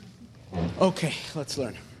Okay, let's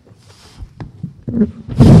learn.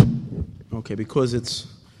 Okay, because it's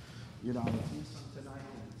tonight and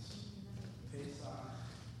it's Pesach,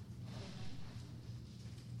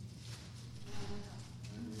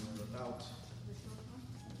 and we're about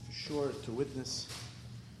for sure to witness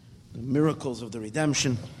the miracles of the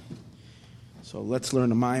redemption. So let's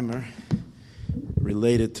learn a mimer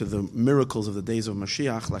related to the miracles of the days of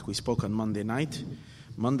Mashiach, like we spoke on Monday night.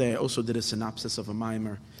 Monday I also did a synopsis of a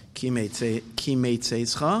mimer, Ki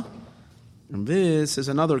Meitzeischa, and this is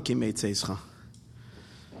another Ki Meitzeischa.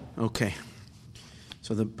 Okay,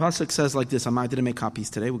 so the pasuk says like this. I didn't make copies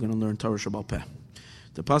today. We're going to learn Torah Sheba'al Peh.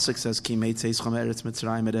 The pasuk says, Ki Meitzeischa me'eretz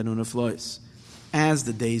Mitzrayim edenu neflois. As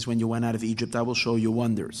the days when you went out of Egypt, I will show you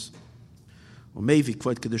wonders. My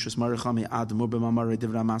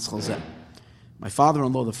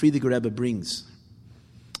father-in-law, the Frierdiker Rebbe, brings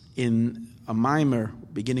in a mimer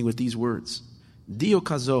beginning with these words, Diuk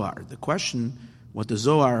HaZohar. The question, what the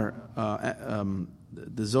Zohar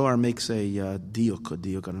makes a diuk. I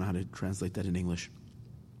don't know how to translate that in English.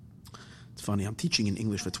 It's funny, I'm teaching in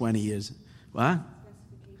English for 20 years. What?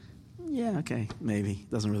 Yeah, okay, maybe.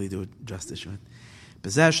 Doesn't really do it justice.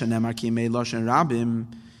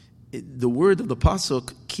 The word of the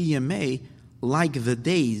pasuk, Ki Yemei, like the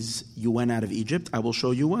days you went out of Egypt, I will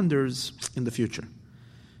show you wonders in the future.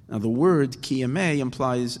 Now the word Ki Yemei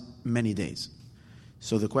implies many days.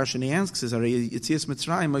 So the question he asks is, the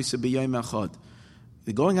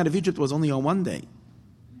going out of Egypt was only on one day.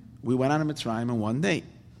 We went out of Mitzrayim on one day.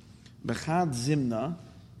 Bechad Zimna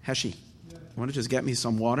Heshi. Want to just get me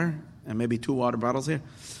some water and maybe 2 water bottles here?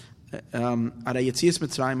 The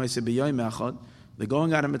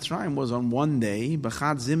going out of Mitzrayim was on one day.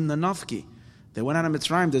 Bechad Zimna Nafki. They went out of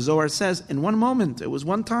Mitzrayim, the Zohar says, in one moment. It was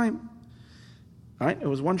one time. Right? It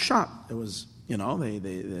was one shot. It was, there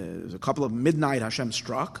was a couple of midnight Hashem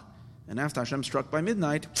struck. And after Hashem struck by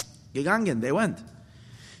midnight, gegangen, they went.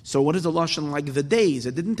 So what is the lashon like the days?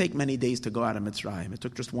 It didn't take many days to go out of Mitzrayim. It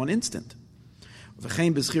took just one instant.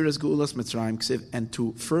 And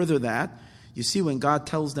to further that, you see when God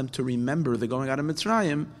tells them to remember the going out of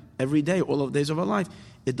Mitzrayim every day, all of the days of our life,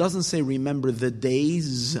 it doesn't say remember the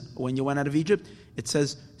days when you went out of Egypt. It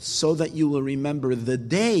says so that you will remember the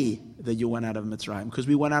day that you went out of Mitzrayim, because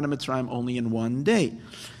we went out of Mitzrayim only in one day.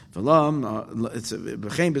 It says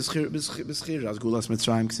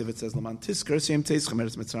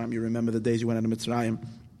you remember the days you went out of Mitzrayim.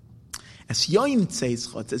 It says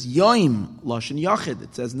yoim lashon yachid.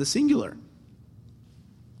 It says in the singular.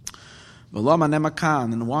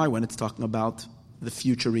 And why, when it's talking about the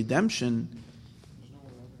future redemption?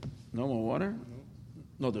 No more water?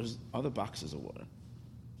 No, there's other boxes of water.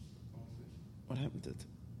 What happened to it?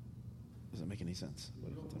 Doesn't make any sense.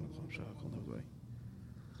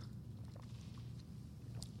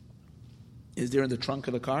 Is there in the trunk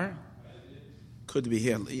of the car? Could be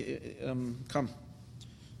here. Come.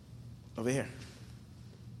 Over here.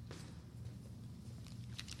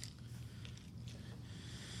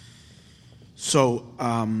 So,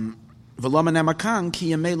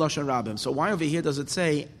 so why over here does it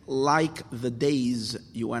say, like the days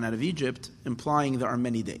you went out of Egypt, implying there are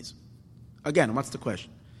many days? Again, what's the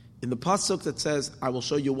question? In the pasuk that says, I will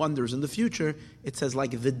show you wonders in the future, it says,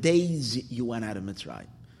 like the days you went out of Mitzrayim.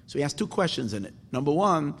 So he has 2 questions in it. Number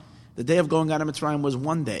one, the day of going out of Mitzrayim was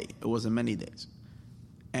one day. It wasn't many days.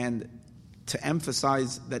 And to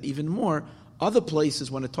emphasize that even more, other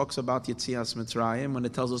places when it talks about Yetzias Mitzrayim, when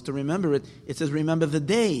it tells us to remember it, it says remember the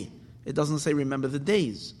day. It doesn't say remember the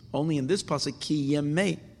days. Only in this pasuk, Ki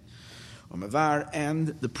Yemei. And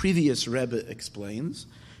the previous Rebbe explains,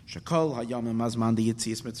 Shekol hayamim mazman di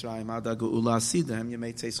Yetzias Mitzrayim ada geula asidem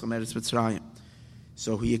Yemei tzeis chomeres Mitzrayim.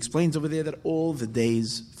 So he explains over there that all the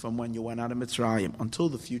days from when you went out of Mitzrayim until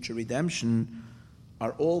the future redemption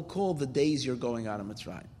are all called the days you're going out of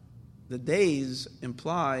Mitzrayim. The days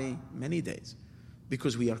imply many days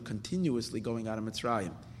because we are continuously going out of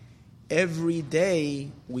Mitzrayim. Every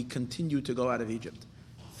day we continue to go out of Egypt.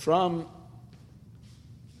 From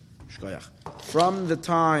the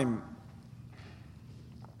time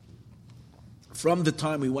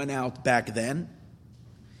we went out back then,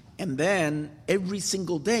 and then every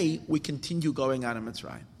single day we continue going out of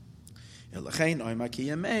Mitzrayim.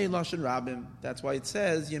 That's why it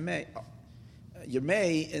says Yemei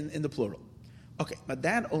in the plural. Okay, but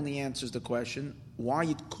that only answers the question why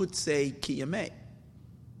it could say Ki Yemei.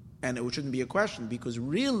 And it shouldn't be a question, because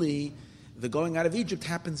really the going out of Egypt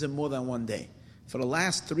happens in more than one day. For the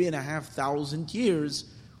last 3,500 years,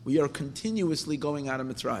 we are continuously going out of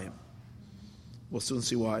Mitzrayim. We'll soon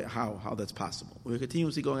see how that's possible. We're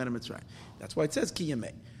continuously going out of Mitzrayim. That's why it says Ki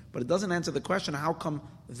Yemei. But it doesn't answer the question, how come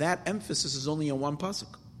that emphasis is only in one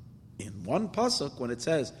pasuk. In one pasuk, when it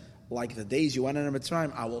says, like the days you went into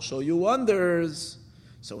Mitzrayim, I will show you wonders.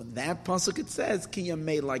 So in that pasuk it says, Ki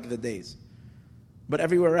made like the days. But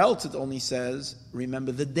everywhere else it only says,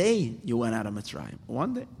 remember the day you went out of Mitzrayim.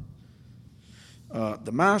 One day.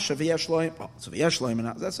 The Mash of V'yeshloim. Oh, so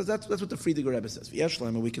V'yeshloim. That's what the Friediger Rebbe says.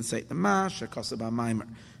 V'yeshloim, we can say the Mash Shekasaba Maimer.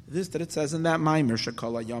 This that it says in that Maimer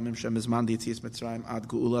Shekala Yamim Shemizman Dietzias Mitzrayim Ad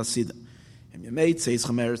Geula Sida. And you made says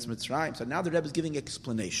Chameretz Mitzrayim. So now the Rebbe is giving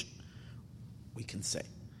explanation. We can say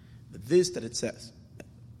that this that it says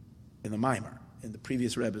in the Maimer, in the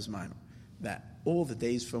previous Rebbe's Maimer, that all the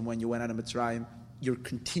days from when you went out of Mitzrayim, you're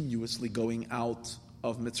continuously going out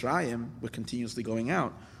of Mitzrayim. We're continuously going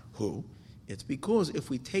out. Who? It's because if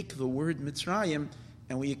we take the word Mitzrayim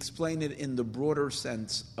and we explain it in the broader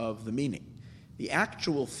sense of the meaning, the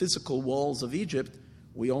actual physical walls of Egypt,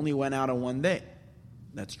 we only went out on one day.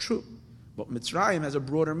 That's true. But Mitzrayim has a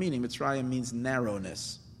broader meaning. Mitzrayim means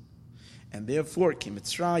narrowness. And therefore, Ki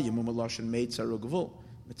Mitzrayim u'maloshen meitzar u'gvul.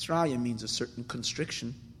 Mitzrayim means a certain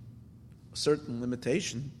constriction, a certain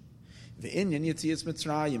limitation. The Inyan Yetzias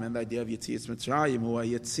Mitzrayim, and the idea of Yetzias Mitzrayim, who are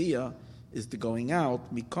Yetzia, is the going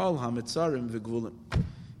out, Mikol HaMitzarim V'Gvulim.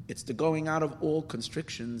 It's the going out of all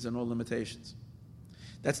constrictions and all limitations.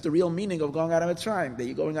 That's the real meaning of going out of Mitzrayim, that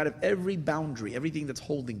you're going out of every boundary, everything that's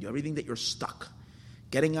holding you, everything that you're stuck,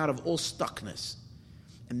 getting out of all stuckness.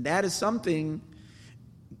 And that is something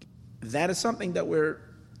that we're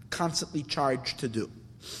constantly charged to do.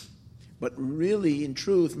 But really, in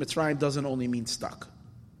truth, Mitzrayim doesn't only mean stuck.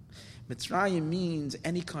 Mitzrayim means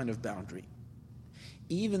any kind of boundary.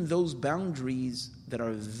 Even those boundaries that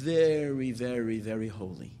are very, very, very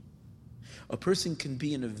holy. A person can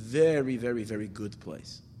be in a very, very, very good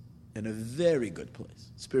place. In a very good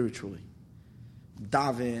place, spiritually.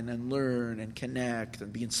 Daven and learn and connect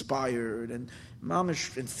and be inspired and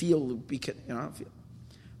mamish and feel.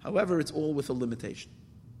 However, it's all with a limitation.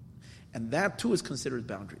 And that too is considered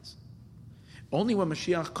boundaries. Only when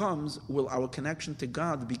Mashiach comes will our connection to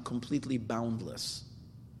God be completely boundless.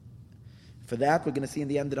 For that, we're going to see in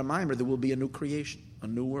the end of the Maimer, there will be a new creation, a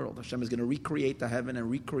new world. Hashem is going to recreate the heaven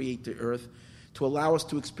and recreate the earth to allow us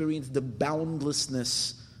to experience the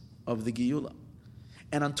boundlessness of the Geula.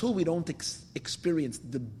 And until we don't experience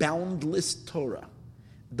the boundless Torah,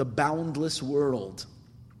 the boundless world,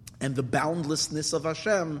 and the boundlessness of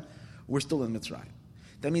Hashem, we're still in Mitzrayim.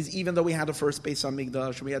 That means even though we had the first Beis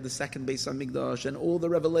HaMikdash, we had the second Beis HaMikdash, and all the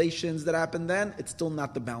revelations that happened then, it's still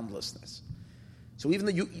not the boundlessness. So even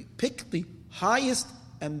though you pick the highest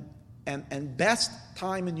and best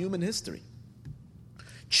time in human history,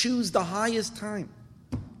 choose the highest time,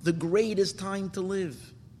 the greatest time to live.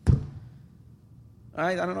 All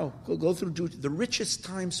right, I don't know, go through the richest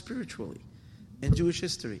time spiritually in Jewish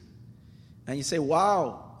history. And you say,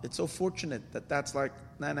 wow, it's so fortunate that's like,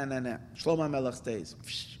 nah. Shlomo HaMelech's days.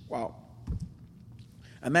 Wow.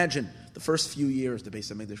 Imagine the first few years the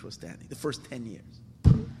Beis HaMikdash was standing, the first 10 years.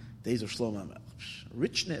 Days of Shlomo HaMelech.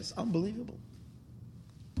 Richness, unbelievable.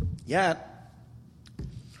 Yet,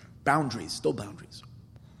 boundaries, still boundaries.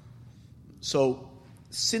 So,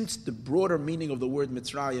 since the broader meaning of the word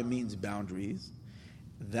Mitzrayim means boundaries,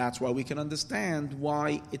 that's why we can understand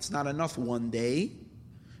why it's not enough one day.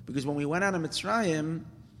 Because when we went out of Mitzrayim,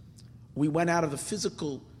 we went out of the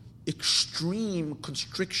physical extreme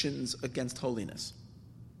constrictions against holiness.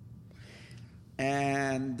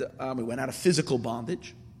 And we went out of physical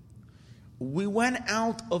bondage. We went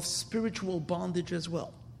out of spiritual bondage as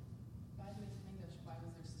well. Why was there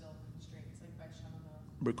still constraints?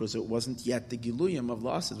 Because it wasn't yet the Giluyim of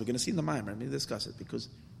losses. We're going to see in the Maimer. Let me discuss it. Because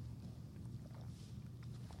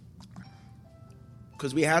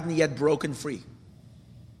we hadn't yet broken free.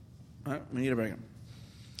 All right? We need to bring him.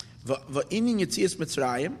 V'inin Yetzias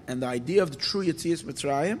Mitzrayim, and the idea of the true Yetzias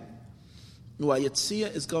Mitzrayim,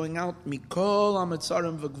 Yetzia is going out mikol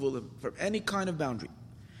hamitzarim v'gvulim, from any kind of boundary.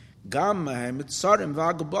 Gam mitzarim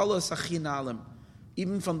v'agbalas achinalim,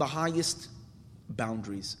 even from the highest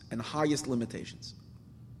boundaries and highest limitations.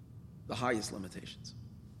 The highest limitations.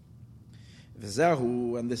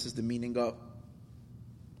 V'zehu, and this is the meaning of.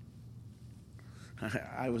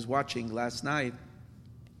 I was watching last night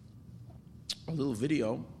a little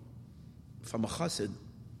video from a chassid,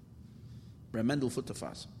 Reb Mendel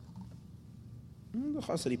Futterfass. The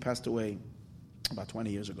chassid, he passed away about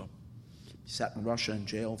 20 years ago. He sat in Russia in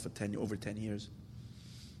jail for over 10 years.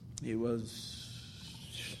 He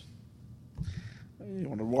was, you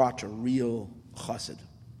want to watch a real chassid,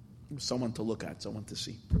 someone to look at, someone to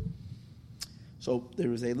see. So there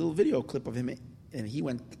was a little video clip of him, and he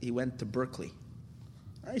went to Berkeley.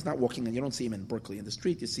 He's not walking, and you don't see him in Berkeley in the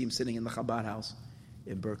street. You see him sitting in the Chabad house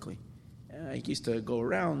in Berkeley. He used to go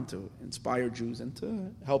around to inspire Jews and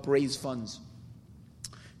to help raise funds.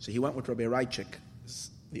 So he went with Rabbi Reichik,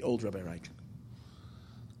 the old Rabbi Reichik.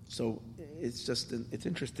 So it's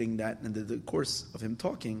interesting that in the course of him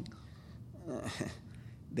talking,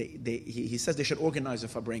 he says they should organize a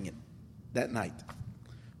Farbrengen that night.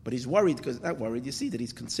 But he's worried you see that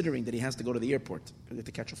he's considering that he has to go to the airport because he has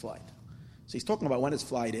to catch a flight. So he's talking about when his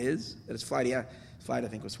flight is, that his flight I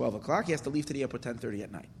think was 12 o'clock, he has to leave to the airport 10:30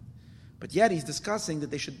 at night. But yet he's discussing that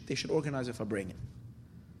they should organize a Farbrengen.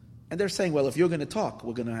 And they're saying, well, if you're going to talk,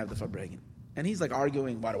 we're going to have the Farbrengen. And he's like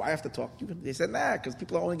arguing, why do I have to talk? They said, nah, because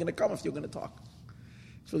people are only going to come if you're going to talk.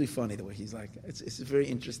 It's really funny the way he's like, it's very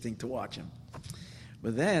interesting to watch him.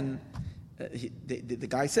 But then the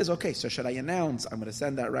guy says, okay, so should I announce, I'm going to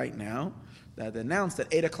send that right now, that announce that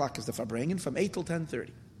 8 o'clock is the Farbrengen from 8 till 10:30.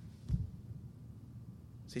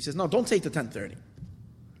 So he says, no, don't say to 10:30.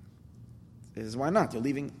 He says, why not? You're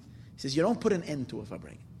leaving. He says, you don't put an end to a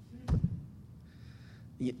Farbrengen.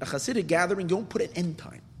 A Hasidic gathering, you don't put an end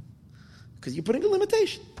time. Because you're putting a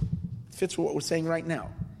limitation. It fits with what we're saying right now.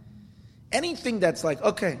 Anything that's like,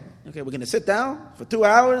 okay, we're going to sit down for 2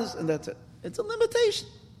 hours, and that's it. It's a limitation.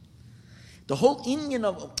 The whole Indian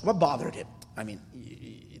of what bothered him. I mean,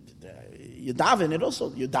 you daven it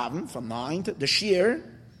also. You daven from 9 to the shir.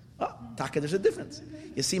 Oh, Taka, there's a difference.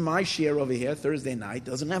 You see my shir over here, Thursday night,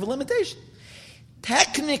 doesn't have a limitation.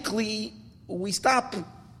 Technically, we stop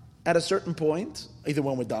at a certain point, either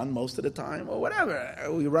when we're done most of the time or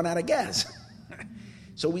whatever. We run out of gas.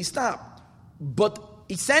 So we stop. But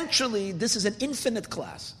essentially, this is an infinite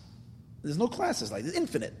class. There's no classes like this.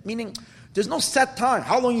 Infinite. Meaning, there's no set time.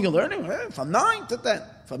 How long are you learning? From 9 to 10.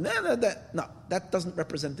 From there to that. No, that doesn't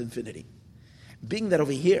represent infinity. Being that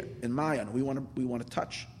over here in Mayan, we want to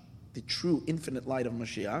touch the true infinite light of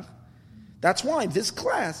Mashiach. That's why this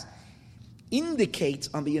class indicates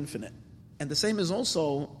on the infinite. And the same is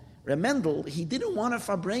also Remendel. He didn't want a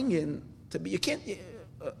Farbrengen to be, you can't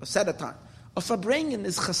set a time. A Farbrengen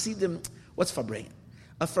is Hasidim. What's Farbrengen?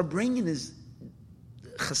 A Farbrengen is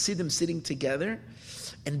Hasidim sitting together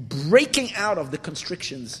and breaking out of the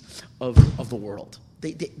constrictions of the world.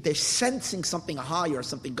 They're sensing something higher,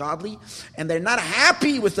 something godly, and they're not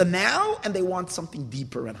happy with the now, and they want something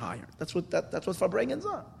deeper and higher. That's what Farbrengens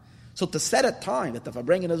are. So to set a time that the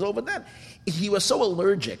Farbrengen is over, then he was so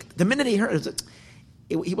allergic. The minute he heard it,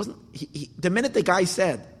 he wasn't. The minute the guy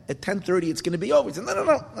said at 10:30 it's going to be over, he said, no.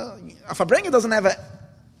 A Farbrengen doesn't have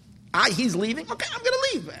he's leaving. Okay, I'm going to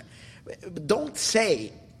leave. But don't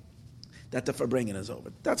say that the Farbrengen is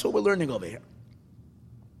over. That's what we're learning over here.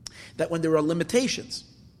 That when there are limitations,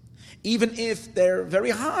 even if they're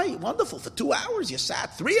very high, wonderful, for 2 hours you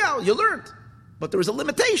sat, 3 hours you learned, but there is a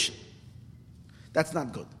limitation. That's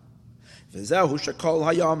not good. And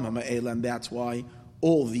that's why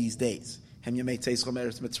all these days, these are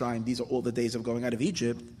all the days of going out of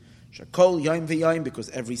Egypt, because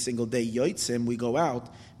every single day we go out,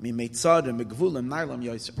 we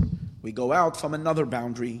go out from another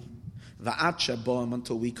boundary,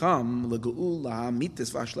 until we come,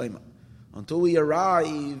 until we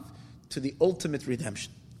arrive to the ultimate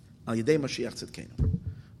redemption, through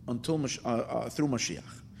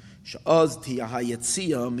Mashiach.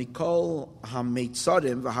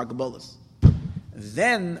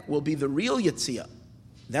 Then will be the real Yetziyah.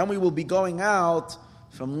 Then we will be going out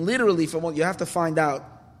from what you have to find out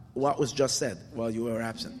what was just said while you were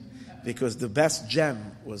absent, because the best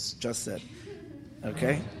gem was just said.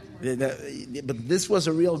 Okay? But this was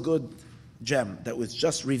a real good gem that was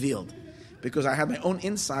just revealed, because I had my own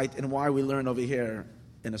insight in why we learn over here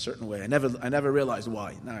in a certain way. I never realized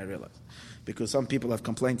why. Now I realize, because some people have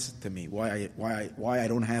complaints to me why I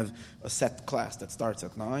don't have a set class that starts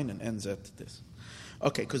at 9 and ends at this.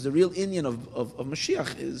 Okay, because the real Indian of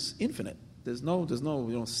Mashiach is infinite. There's no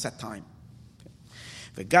set time.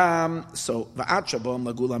 So until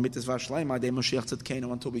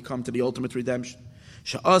we come to the ultimate redemption.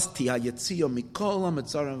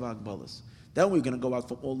 Then we're going to go out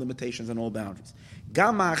from all limitations and all boundaries.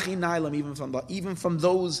 Even from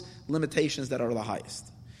those limitations that are the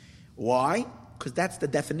highest. Why? Because that's the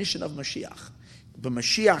definition of Mashiach. But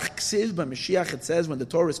Mashiach it says, when the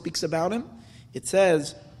Torah speaks about him, it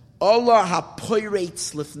says, Allah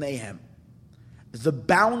ha-poiretz lifneihem. The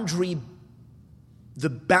boundary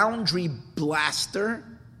blaster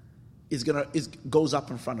goes up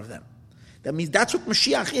in front of them. That means that's what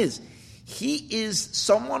Mashiach is. He is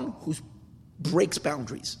someone who breaks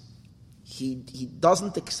boundaries. He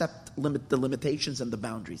doesn't accept the limitations and the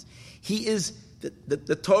boundaries. He is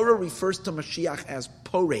the Torah refers to Mashiach as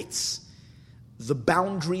poretz, the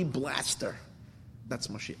boundary blaster. That's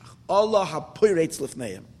Mashiach. Allah ha-poiretz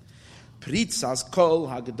lifneim. Pritzas kol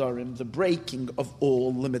hagdarim, the breaking of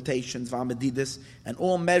all limitations, v'amedidis, and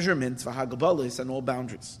all measurements, v'hagbalis, and all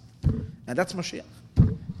boundaries. And that's Mashiach.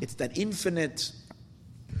 It's that infinite.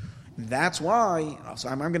 That's why, so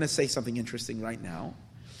I'm going to say something interesting right now,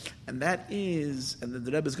 and that is, and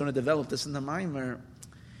the Rebbe is going to develop this in the Maimer,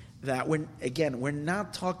 that we're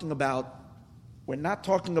not talking about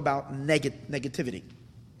negativity.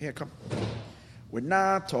 Here, come. We're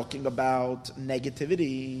not talking about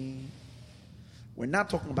negativity. We're not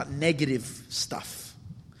talking about negative stuff,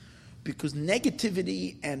 because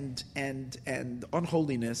negativity and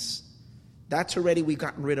unholiness, that's already we've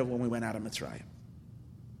gotten rid of when we went out of Mitzrayim.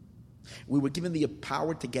 We were given the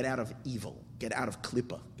power to get out of evil, get out of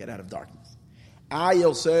klippa, get out of darkness.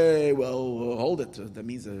 You'll say, well, hold it. That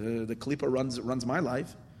means the klippa runs my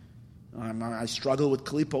life. I struggle with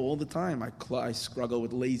klippa all the time. I struggle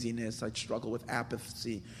with laziness. I struggle with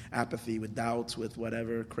apathy, with doubts, with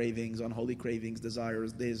whatever, cravings, unholy cravings,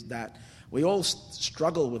 desires, this, that. We all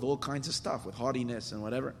struggle with all kinds of stuff, with haughtiness and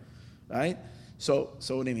whatever, right? So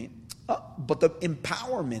what do you mean? But the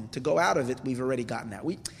empowerment to go out of it, we've already gotten out.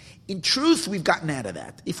 In truth, we've gotten out of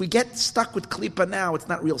that. If we get stuck with klippa now, it's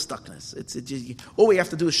not real stuckness. It's just, all we have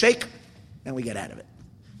to do is shake, and we get out of it.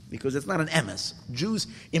 Because it's not an emes. Jews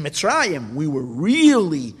in Mitzrayim, we were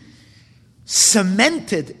really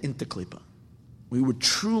cemented into klippa. We were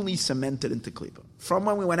truly cemented into klippa. From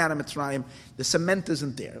when we went out of Mitzrayim, the cement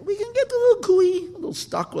isn't there. We can get a little gooey, a little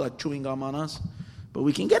stuck with like chewing gum on us, but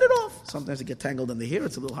we can get it off. Sometimes it gets tangled in the hair.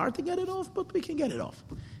 It's a little hard to get it off, but we can get it off.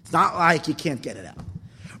 It's not like you can't get it out.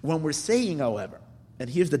 When we're saying, however, and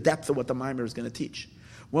here's the depth of what the Maimer is going to teach.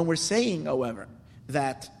 When we're saying, however,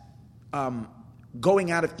 that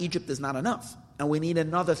going out of Egypt is not enough, and we need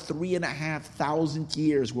another 3,500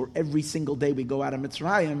 years where every single day we go out of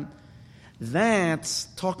Mitzrayim, that's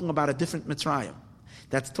talking about a different Mitzrayim.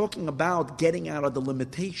 That's talking about getting out of the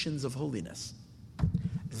limitations of holiness.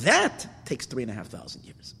 That takes 3,500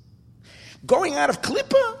 years. Going out of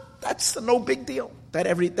klippa, that's no big deal.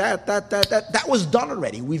 That was done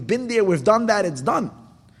already. We've been there, we've done that, it's done.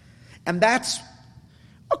 And that's,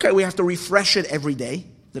 okay, we have to refresh it every day.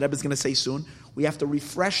 The Rebbe is going to say soon. We have to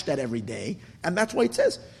refresh that every day. And that's why it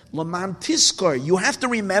says, Laman Tiskor, you have to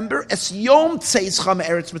remember, Es Yom Tzeischa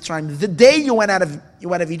Me'eretz Mitzrayim, the day you went out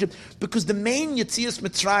of Egypt, because the main Yetzias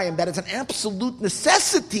Mitzrayim, that is an absolute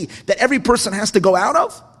necessity that every person has to go out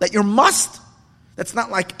of, that you're must, that's not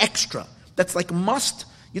like extra, that's like must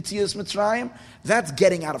Yetzias Mitzrayim, that's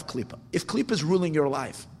getting out of klippa. If klippa is ruling your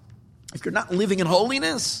life, if you're not living in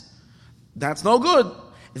holiness, that's no good.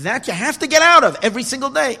 That you have to get out of every single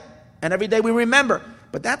day. And every day we remember.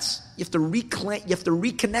 But that's, you have to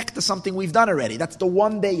reconnect to something we've done already. That's the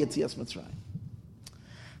one day Yetzias Mitzrayim.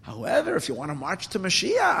 However, if you want to march to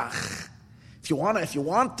Mashiach,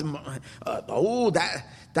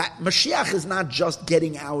 that Mashiach is not just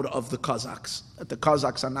getting out of the Cossacks. The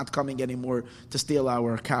Cossacks are not coming anymore to steal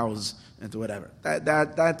our cows and whatever. That's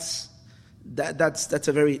not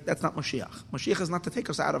Mashiach. Mashiach is not to take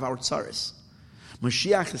us out of our tsaris.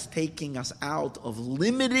 Mashiach is taking us out of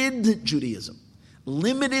limited Judaism,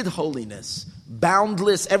 limited holiness,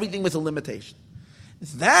 boundless, everything with a limitation.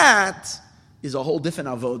 That is a whole different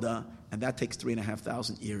avoda, and that takes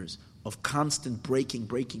 3,500 years of constant breaking.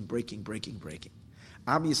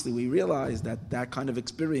 Obviously, we realize that kind of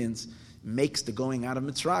experience makes the going out of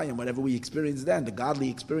Mitzrayim, whatever we experience then, the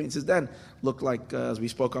godly experiences then, look like, as we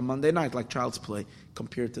spoke on Monday night, like child's play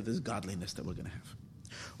compared to this godliness that we're going to have.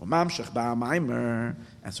 And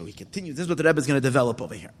so he continues. This is what the Rebbe is going to develop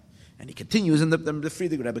over here. And he continues in the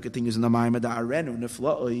Friedrich Rebbe continues in the Maimer Da'arenu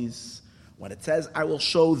Neflois. When it says, I will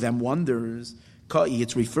show them wonders,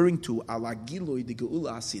 it's referring to Ala Gilui de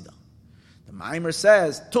Geula Asida. The Maimer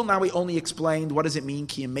says, till now we only explained what does it mean,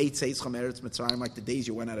 Ki Yemei Tzeischa Me'eretz Mitzrayim, like the days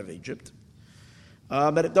you went out of Egypt.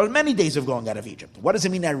 But there are many days of going out of Egypt. What does it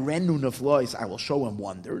mean, Arenu Neflois, I will show him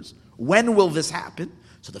wonders? When will this happen?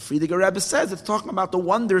 So the Friedrich Rebbe says it's talking about the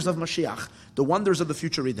wonders of Mashiach, the wonders of the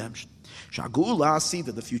future redemption. Shagula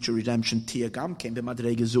Asida, the future redemption, Tiagam came be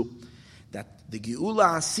Madregezu. That the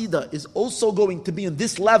Geula Asida is also going to be on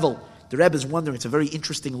this level. The Rebbe is wondering, it's a very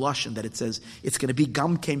interesting lashon that it says it's going to be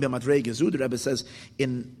Gam came be Madregezu. The Rebbe says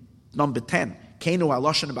in number 10, Keinu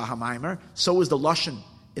HaLashon B'Hamaimer, so is the lashon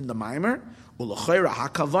in the Maimer. When he says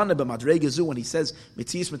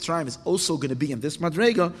Mitzias Mitzrayim is also going to be in this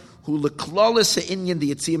Madrega, who leklalis ha'inyan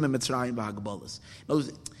the Yitziyim and Mitzrayim b'Hagbalas.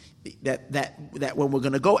 That when we're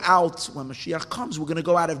going to go out, when Mashiach comes, we're going to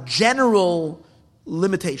go out of general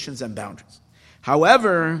limitations and boundaries.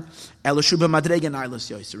 However, Elishuba Madrega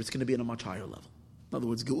Nailas Yoser, it's going to be on a much higher level. In other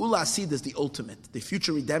words, Geula Asid is the ultimate. The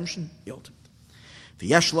future redemption, the ultimate.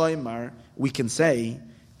 V'yesh loymar, we can say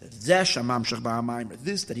that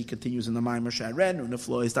this, that he continues in the Maimer Sharen,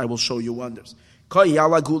 Unifloist, I will show you wonders.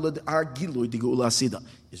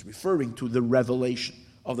 Is referring to the revelation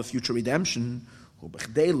of the future redemption.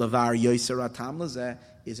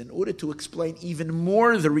 Is in order to explain even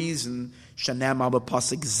more the reason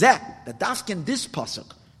that dafkin this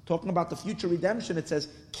pasuk, talking about the future redemption, it says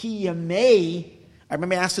ki yamei. I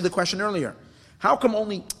remember I asked you the question earlier. How come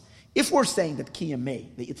only, if we're saying that ki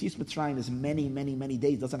yamei, the Yetzias Mitzrayim is many, many, many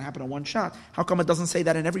days, doesn't happen in one shot, how come it doesn't say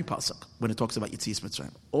that in every pasuk when it talks about Yetzias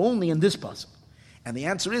Mitzrayim? Only in this pasuk. And the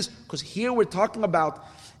answer is, because here we're talking about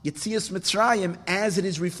Yetzias Mitzrayim as it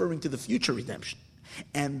is referring to the future redemption.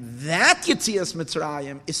 And that Yetzias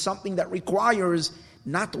Mitzrayim is something that requires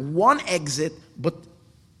not one exit, but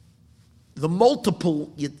the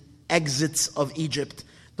multiple exits of Egypt,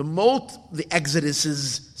 the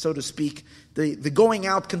exoduses, so to speak, the going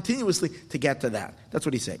out continuously to get to that. That's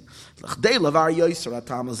what he's saying. This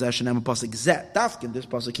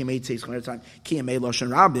pasuk,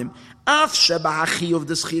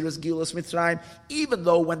 even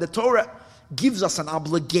though when the Torah gives us an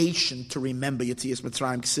obligation to remember Yetzias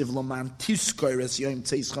Mitzrayim,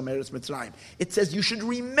 Mitzrayim. It says you should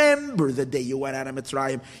remember the day you went out of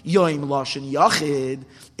Mitzrayim, Yoim Loshen Yachid.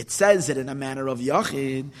 It says it in a manner of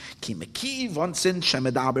Yachid.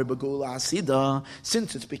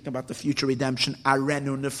 Since it's speaking about the future redemption,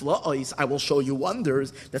 Arenu Nifla'os, I will show you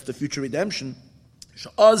wonders. That's the future redemption.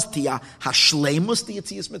 Then it's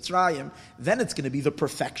going to be the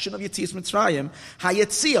perfection of Yetzias Mitzrayim.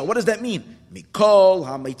 Hayetzia, what does that mean? Mikol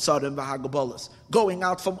hamitzarim v'hagabolas, going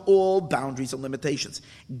out from all boundaries and limitations.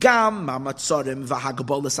 Gam hamitzarim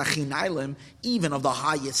v'hagabolas achinailim, even of the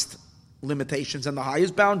highest limitations and the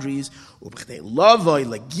highest boundaries.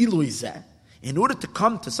 In order to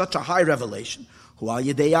come to such a high revelation, that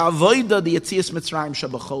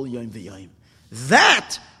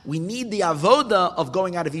we need the avoda of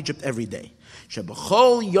going out of Egypt every day.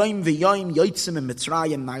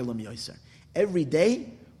 Every day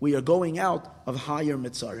we are going out of higher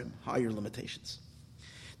mitzarim, higher limitations.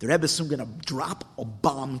 The Rebbe is soon going to drop a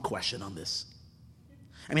bomb question on this.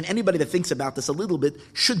 I mean, anybody that thinks about this a little bit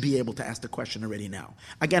should be able to ask the question already now.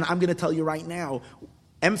 Again, I'm going to tell you right now,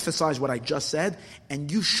 emphasize what I just said,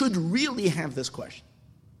 and you should really have this question.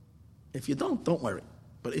 If you don't worry.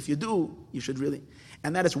 But if you do, you should really.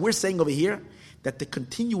 And that is, we're saying over here that the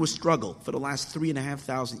continuous struggle for the last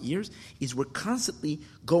 3,500 years is we're constantly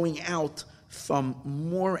going out from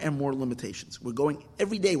more and more limitations. We're going,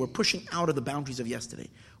 every day we're pushing out of the boundaries of yesterday.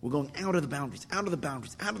 We're going out of the boundaries, out of the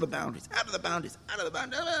boundaries, out of the boundaries, out of the boundaries, out of the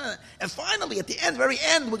boundaries. And finally, at the end, very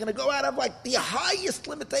end, we're going to go out of like the highest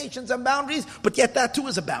limitations and boundaries, but yet that too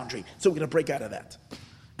is a boundary. So we're going to break out of that.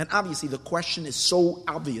 And obviously the question is so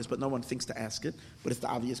obvious, but no one thinks to ask it, but it's the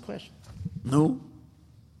obvious question. No.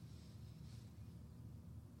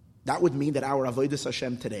 That would mean that our Avodas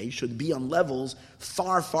Hashem today should be on levels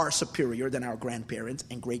far, far superior than our grandparents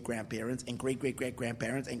and great-grandparents and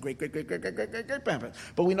great-great-great-grandparents and great-great-great-great-great-great-grandparents.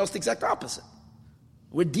 But we know it's the exact opposite.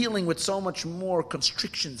 We're dealing with so much more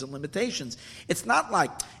constrictions and limitations. It's not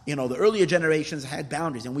like, the earlier generations had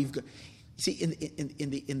boundaries, and we've got,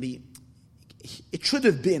 it should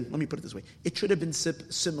have been, let me put it this way, it should have been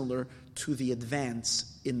similar to the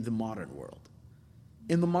advance in the modern world.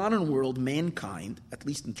 In the modern world, mankind, at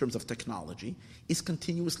least in terms of technology, is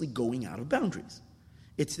continuously going out of boundaries.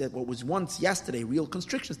 It's that what was once yesterday real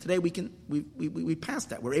constrictions. Today we passed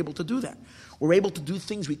that. We're able to do that. We're able to do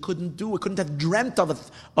things we couldn't do. We couldn't have dreamt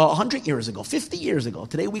of 100 years ago, 50 years ago.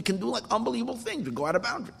 Today we can do like unbelievable things. We go out of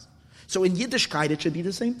boundaries. So in Yiddishkeit, it should be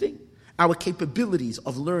the same thing. Our capabilities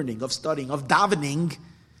of learning, of studying, of davening,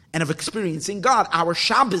 and of experiencing God. Our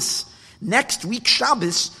Shabbos, next week's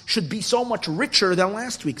Shabbos, should be so much richer than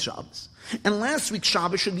last week's Shabbos. And last week's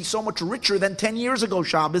Shabbos should be so much richer than 10 years ago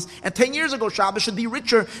Shabbos. And 10 years ago Shabbos should be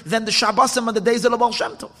richer than the Shabbosim of the days of the Baal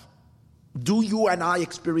Shem Tov. Do you and I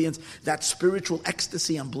experience that spiritual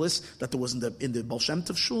ecstasy and bliss that there was in the Baal Shem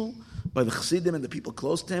Tov shul? By the Chassidim and the people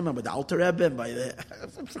close to him, and by the Alter Rebbe, and by the...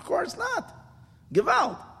 Of course not.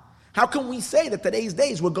 Gewalt. How can we say that today's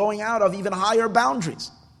days we're going out of even higher boundaries?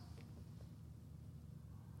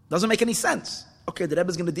 Doesn't make any sense. Okay, the Rebbe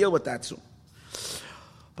is going to deal with that soon.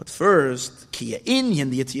 But first, because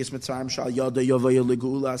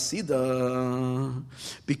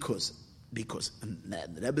and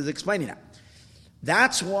the Rebbe is explaining that.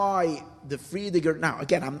 That's why the Friediger. Now,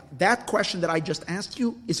 again, that question that I just asked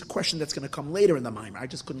you is a question that's going to come later in the Maimer. I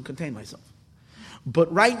just couldn't contain myself. But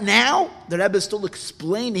right now, the Rebbe is still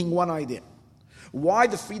explaining one idea. Why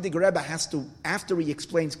the Frierdiker Rebbe has to, after he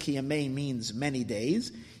explains Kiyamei means many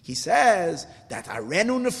days, he says that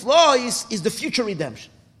Arenu Neflois is the future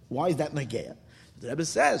redemption. Why is that Negea? The Rebbe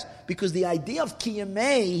says, because the idea of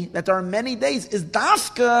Kiyamei, that there are many days, is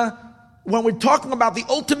Dafka when we're talking about the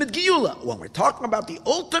ultimate Geula. When we're talking about the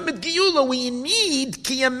ultimate Geula, we need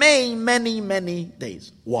Kiyamei many, many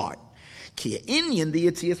days. Why? Kiya Inyan, the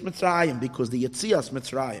Yetzias Mitzrayim, because the Yetzias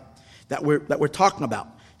Mitzrayim that we're talking about,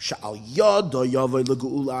 Sha'al Yada Yavai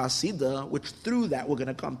L'Geula Asida, which through that we're going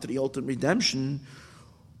to come to the ultimate redemption.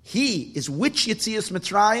 He is which Yetzias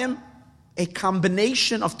Mitzrayim? A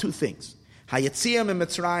combination of two things. Hayetziam and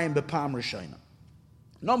Mitzrayim b'pam Rishayna.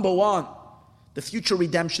 Number one, the future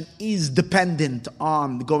redemption is dependent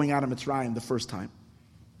on the going out of Mitzrayim the first time.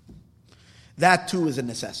 That too is a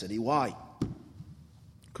necessity. Why?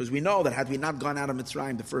 Because we know that had we not gone out of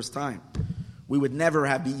Mitzrayim the first time, we would never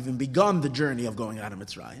have even begun the journey of going out of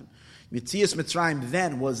Mitzrayim. Yetzias Mitzrayim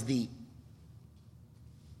then was the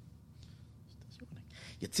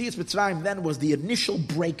initial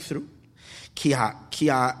breakthrough.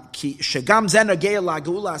 Shegam zen nageya la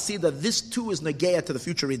geula asida. This too is nageya to the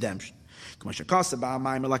future redemption. Like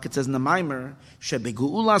it says in the Maimer,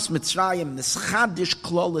 shebegeulas Mitzrayim nischadish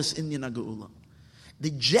klolis inyan geula. The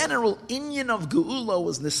general inyan of geula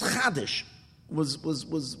was nischadish, was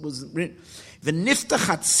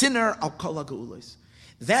v'niftachat sinner al kol geulas.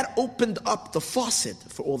 That opened up the faucet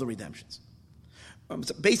for all the redemptions.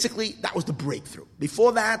 So basically, that was the breakthrough.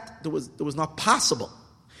 Before that, there was not possible.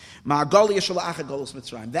 That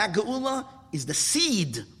geula is the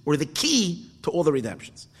seed or the key to all the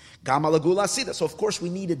redemptions. So of course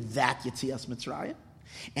we needed that Yetzias Mitzrayim,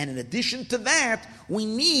 and in addition to that, we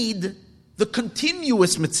need the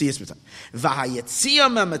continuous Yetzias Mitzrayim.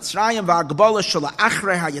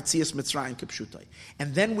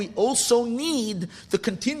 And then we also need the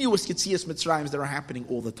continuous Yetzias Mitzrayim that are happening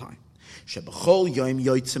all the time.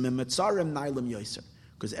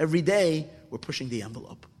 Because every day we're pushing the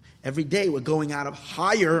envelope. Every day we're going out of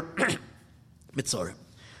higher Mitzorim.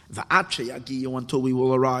 Until we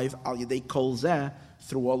will arrive al yedei kol zeh,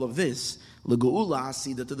 through all of this, legeula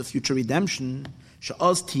asida, to the future redemption.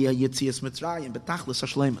 She'az tia Yetzias Mitzrayim betachlis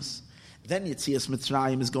hashlemus. Then Yetzias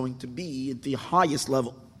Mitzrayim is going to be at the highest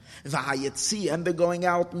level. V'hayetzi, and they're going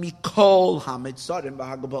out mikol hamitzarim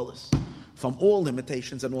v'hagabolis, from all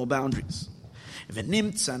limitations and all boundaries.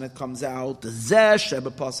 V'nimtz, and it comes out zeh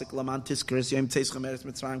shebepasik laman tiskris yom teischem eretz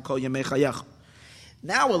Mitzrayim kol yemei chayach.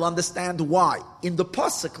 Now we'll understand why. In the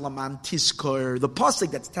pasuk laman tiskor, the pasuk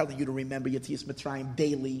that's telling you to remember Yetzias Mitzrayim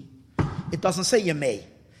daily, it doesn't say yemei.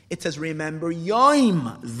 It says remember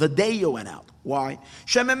yom, the day you went out. Why?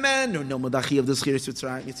 Shememenu no mudachi of the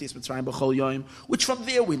Yetzias Mitzrayim b'chol yom, which from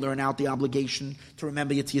there we learn out the obligation to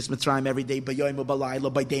remember Yetzias Mitzrayim every day, b'yom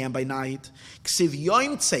u'balayla, by day and by night. Ksiv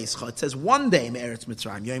yom tzeischa, it says one day me'eretz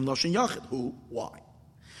Mitzrayim, yom loshen yachid. Who? Why?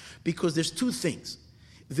 Because there's two things.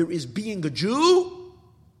 There is being a Jew,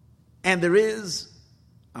 and there is,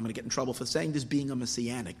 I'm going to get in trouble for saying this, being a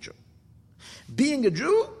Messianic Jew. Being a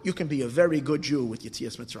Jew, you can be a very good Jew with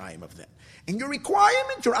Yetzias Mitzrayim of that. And your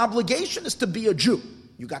requirement, your obligation is to be a Jew.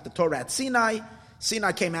 You got the Torah at Sinai.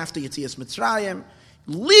 Sinai came after Yetzias Mitzrayim.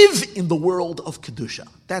 Live in the world of Kedusha.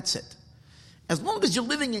 That's it. As long as you're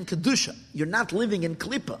living in Kedusha, you're not living in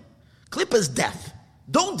Klippa. Klippa is death.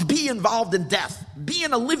 Don't be involved in death. Be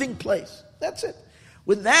in a living place. That's it.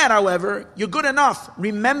 With that, however, you're good enough.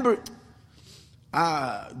 Remember,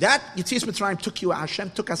 that Yetzias Mitzrayim took you, Hashem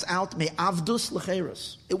took us out, me avdus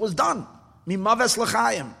lecheirus. It was done. Me maves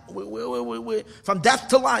lechayim. From death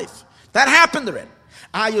to life. That happened already.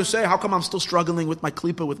 You say, how come I'm still struggling with my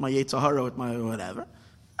klipa, with my Yetzer Hara, with my whatever?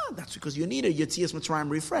 That's because you need a Yetzias Mitzrayim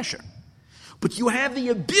refresher. But you have the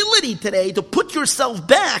ability today to put yourself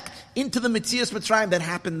back into the Yetzias Mitzrayim that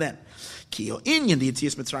happened then. Kiyo inyan the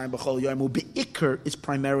Yetzias Mitzrayim b'chol yom beikar is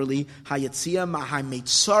primarily hayetzia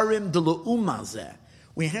mahametzarim de leumazeh.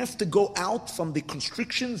 We have to go out from the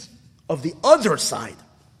constrictions of the other side.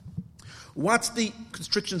 What's the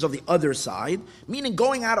constrictions of the other side? Meaning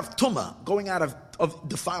going out of tumah, going out of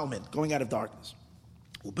defilement, going out of darkness.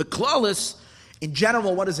 Beklalis, in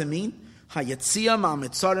general, what does it mean? Hayetzia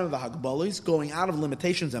mahametzarim v'hagbalis, going out of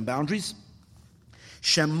limitations and boundaries.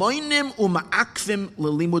 Shemoinim uma'akvim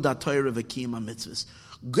lelimud ha'Torah v'kiyum ha'mitzvahs.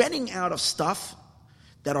 Getting out of stuff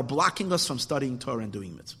that are blocking us from studying Torah and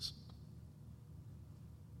doing mitzvahs.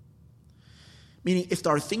 Meaning, if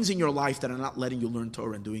there are things in your life that are not letting you learn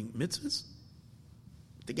Torah and doing mitzvahs,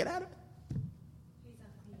 to get out of it.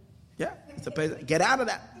 Yeah, get out of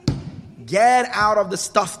that. Get out of the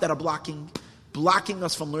stuff that are blocking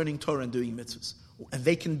us from learning Torah and doing mitzvahs. And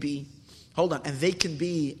they can be Hold on, and they can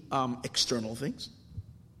be external things.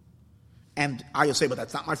 And I'll say, but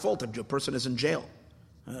that's not my fault. If a person is in jail,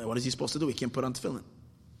 what is he supposed to do? He can't put on tefillin.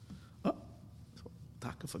 Oh,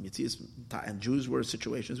 taka from Yitzias, and Jews were in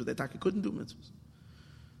situations where they taka couldn't do mitzvahs.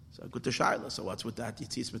 So good to Shaila. So what's with that?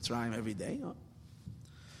 Yitzias Mitzrayim every day. Oh.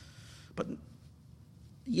 But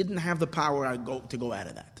you didn't have the power to go out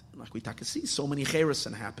of that. Like we taka see, so many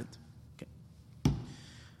cheresin happened.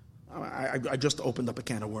 I just opened up a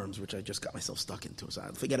can of worms, which I just got myself stuck into. So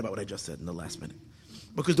I forget about what I just said in the last minute.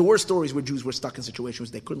 Because there were stories where Jews were stuck in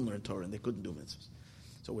situations they couldn't learn Torah and they couldn't do mitzvahs.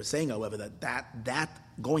 So we're saying, however, that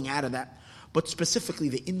going out of that, but specifically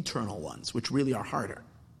the internal ones, which really are harder,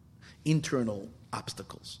 internal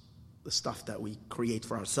obstacles, the stuff that we create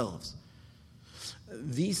for ourselves.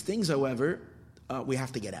 These things, however, we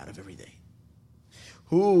have to get out of every day.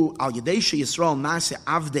 Who al yedei Yisrael nase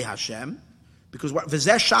avdei Hashem. Because what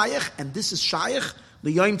v'zeh shayach, and this is shayach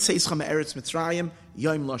liyoim tzeischa me'eretz Mitzrayim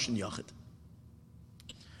yoim loshen yachid.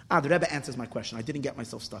 The Rebbe answers my question. I didn't get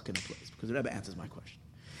myself stuck in a place because the Rebbe answers my question.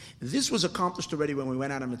 This was accomplished already when we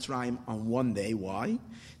went out of Mitzrayim on one day. Why?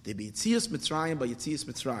 They be Yitzias Mitzrayim by Yitzias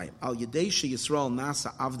Mitzrayim. Al yedei Yisrael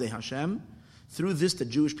nasa avdei Hashem. Through this, the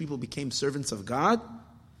Jewish people became servants of God.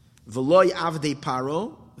 V'loy avdei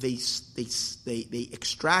paro.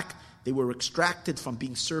 They were extracted from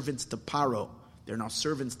being servants to Paro. They're now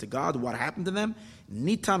servants to God. What happened to them?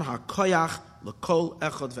 Nitan hakoyach lekol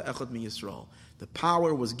echad ve'echad mi Yisrael. The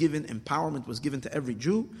power was given, empowerment was given to every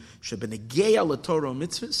Jew. Shebenegeya leTorah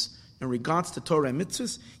mitzvahs. In regards to Torah and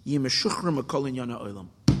mitzvahs, yimeshuchrim ekol inyana olam.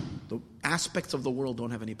 The aspects of the world don't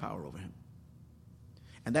have any power over him.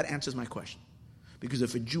 And that answers my question. Because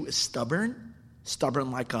if a Jew is stubborn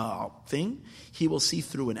like a thing, he will see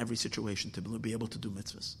through in every situation to be able to do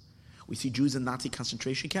mitzvahs. We see Jews in Nazi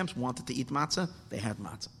concentration camps wanted to eat matzah, they had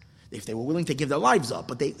matzah. If they were willing to give their lives up,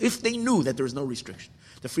 but if they knew that there was no restriction.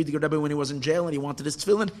 The Friediger Rebbe, when he was in jail and he wanted his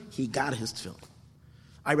tefillin, he got his tefillin.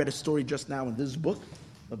 I read a story just now in this book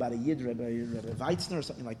about a Yid, Rebbe Weitzner or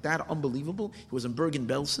something like that, unbelievable. He was in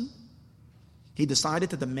Bergen-Belsen. He decided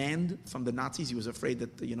to demand from the Nazis, he was afraid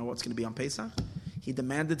that, what's going to be on Pesach. He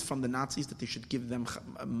demanded from the Nazis that they should give them,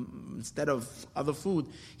 instead of other food,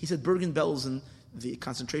 he said Bergen-Belsen, the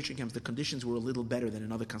concentration camps, the conditions were a little better than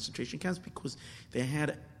in other concentration camps because they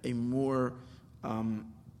had a more,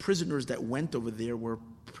 prisoners that went over there were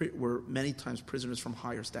many times prisoners from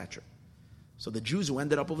higher stature. So the Jews who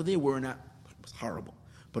ended up over there it was horrible,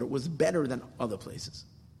 but it was better than other places.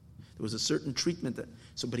 There was a certain treatment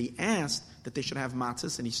but he asked that they should have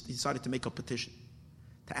matzahs, and he decided to make a petition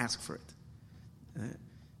to ask for it.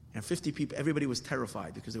 And 50 people, everybody was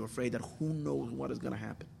terrified because they were afraid that who knows what is going to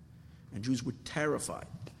happen. And Jews were terrified.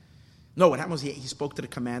 No, what happened was he spoke to the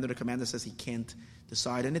commander. The commander says he can't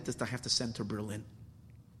decide on it. They have to send to Berlin.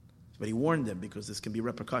 But he warned them because this can be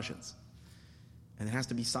repercussions. And it has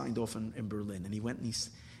to be signed off in Berlin. And he went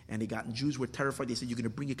and he got, and Jews were terrified. They said, you're going to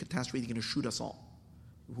bring a catastrophe. You're going to shoot us all.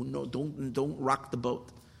 Don't rock the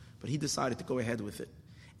boat. But he decided to go ahead with it.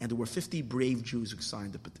 And there were 50 brave Jews who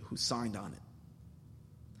signed on it.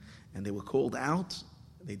 And they were called out.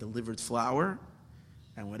 They delivered flour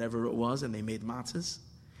and whatever it was, and they made matzahs.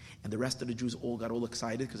 And the rest of the Jews all got all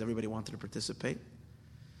excited because everybody wanted to participate.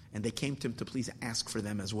 And they came to him to please ask for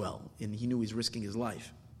them as well. And he knew he was risking his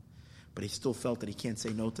life. But he still felt that he can't say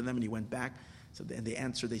no to them, and he went back. So and they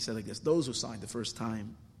answered, they said like this, those who signed the first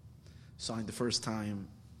time,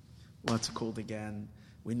 what's it called again?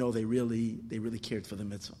 We know they really cared for the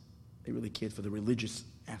mitzvah. They really cared for the religious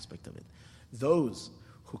aspect of it. Those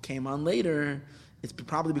who came on later, it's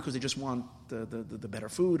probably because they just want the better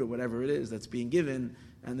food or whatever it is that's being given,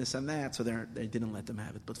 and this and that, so they didn't let them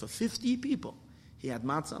have it. But for 50 people, he had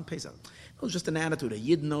matzah on Pesach. It was just an attitude. A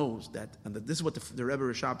Yid knows that, and this is what the Rebbe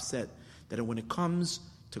Rashab said, that when it comes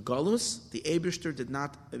to Golus, the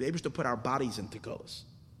Eibishter put our bodies into Golus.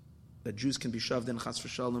 That Jews can be shoved in Chas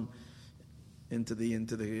v'Shalom into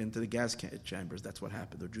the gas chambers. That's what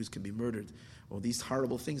happened. Or Jews can be murdered. Or these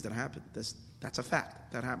horrible things that happened. That's a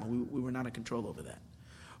fact. That happened. We were not in control over that.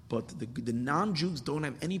 But the non-Jews don't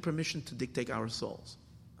have any permission to dictate our souls.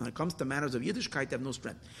 When it comes to matters of Yiddishkeit, they have no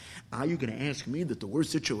strength. Are you going to ask me that there were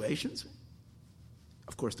situations?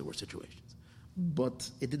 Of course there were situations. But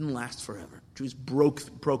it didn't last forever. Jews broke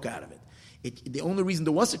out of it. The only reason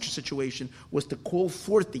there was such a situation was to call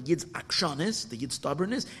forth the Yid's akshanis, the Yid's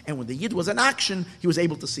stubbornness, and when the Yid was in action, he was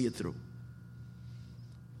able to see it through.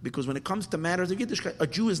 Because when it comes to matters of Yiddishkeit, a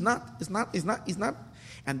Jew is not.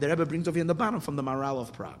 And the Rebbe brings over here in the bottom from the Maharal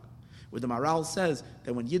of Prague, where the Maharal says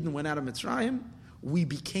that when Yidden went out of Mitzrayim, we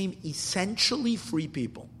became essentially free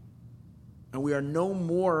people. And we are no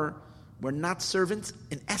more We're not servants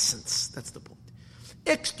in essence. That's the point.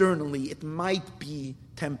 Externally, it might be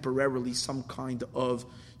temporarily some kind of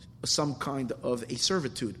a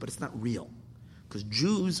servitude, but it's not real. Because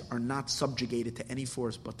Jews are not subjugated to any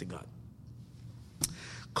force but to God.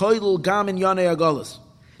 Koilul gam in Yanei Agolos.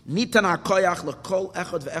 Nitan HaKoyach l'kol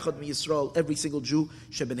echad ve'echad miYisrael. Every single Jew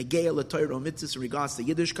shebenegeya l'Torah mitzvahs in regards to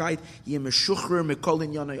Yiddishkeit yeh meshuchrer mikol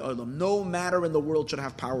in Yanei Olam. No matter in the world should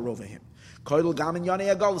have power over him. Koilul gam in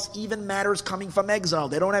Yanei Agolos. Even matters coming from exile,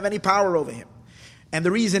 they don't have any power over him. And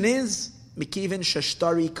the reason is mikivin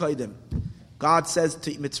sheshtari koidem. God says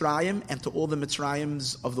to Mitzrayim and to all the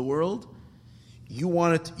Mitzrayims of the world, you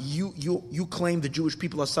claim the Jewish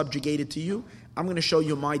people are subjugated to you. I'm going to show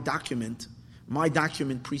you my document. My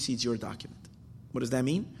document precedes your document. What does that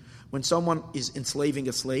mean? When someone is enslaving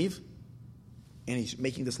a slave, and he's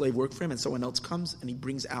making the slave work for him, and someone else comes and he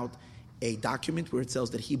brings out a document where it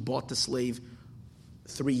says that he bought the slave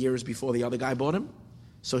 3 years before the other guy bought him.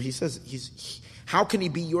 So he says, how can he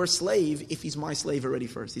be your slave if he's my slave already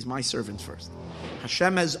first? He's my servant first.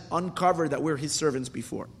 Hashem has uncovered that we're his servants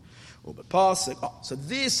before. So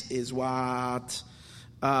this is what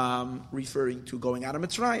referring to going out of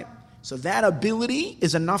Mitzrayim. So that ability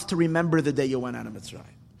is enough to remember the day you went out of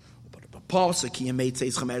Mitzrayim. The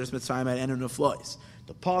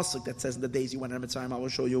pasuk that says in the days you went out of Mitzrayim, I will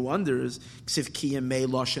show you wonders. It says kiyamei,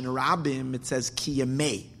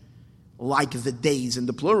 like the days in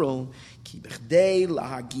the plural.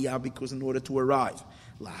 Because in order to arrive.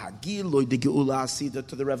 To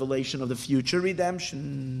the revelation of the future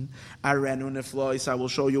redemption. I will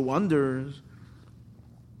show you wonders.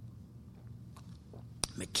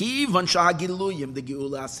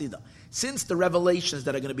 Since the revelations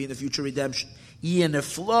that are going to be in the future redemption is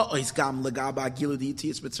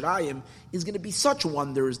going to be such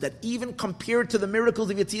wonders that even compared to the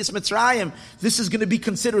miracles of Yetzias Mitzrayim, this is going to be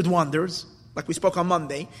considered wonders. Like we spoke on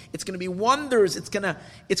Monday, it's going to be wonders. It's going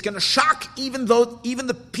to shock even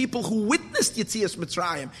the people who witnessed Yetzias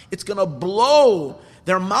Mitzrayim. It's going to blow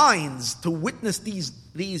their minds to witness these,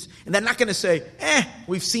 and they're not going to say,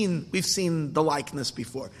 we've seen the likeness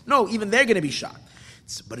before. No, even they're going to be shocked.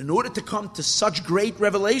 But in order to come to such great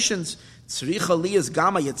revelations, for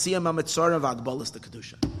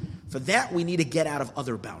that we need to get out of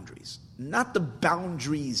other boundaries, not the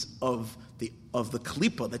boundaries of the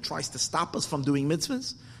klipa that tries to stop us from doing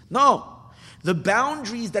mitzvahs. No, the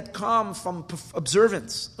boundaries that come from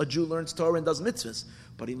observance. A Jew learns Torah and does mitzvahs,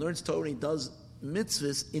 but he learns Torah and he does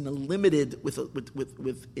mitzvahs in a limited with a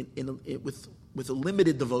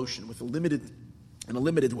limited devotion, in a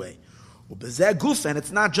limited way. And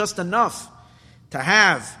it's not just enough to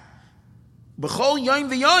have b'chol yom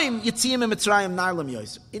v'yom yitziyim mitzrayim na'lam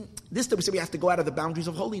yos. In this, that we say we have to go out of the boundaries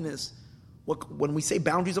of holiness. When we say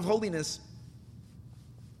boundaries of holiness,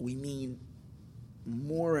 we mean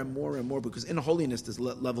more and more and more, because in holiness there's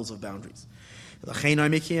levels of boundaries. That's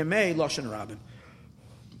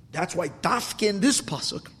why dafke in this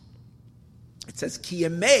pasuk it says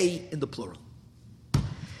kiyamei in the plural.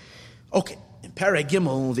 Okay, in Perek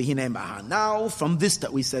Gimel v'hinei maha. Now from this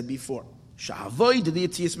that we said before, sha'avoid the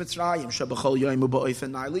Yetzias Mitzrayim shabachol yoyim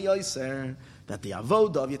u'ba'ofen na'li yoser, that the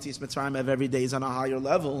avodah of Yetzias Mitzrayim of every day is on a higher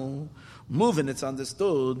level. Moving, it's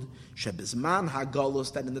understood shebizman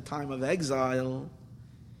hagolus, that in the time of exile.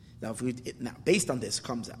 Now, based on this,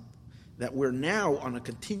 comes out that we're now on a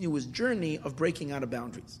continuous journey of breaking out of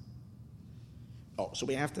boundaries. So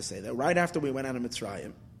we have to say that right after we went out of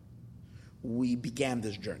Mitzrayim, we began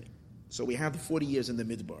this journey. So we have the 40 years in the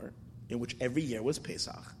Midbar, in which every year was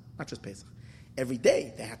Pesach, not just Pesach. Every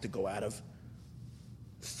day they had to go out of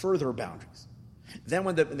further boundaries. Then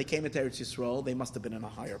when they came into Eretz Yisrael, they must have been in a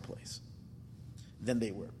higher place than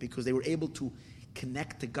they were, because they were able to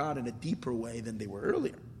connect to God in a deeper way than they were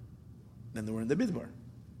earlier, than they were in the Midbar.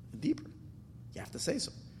 Deeper. You have to say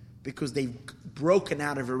so. Because they've broken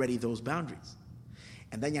out of already those boundaries.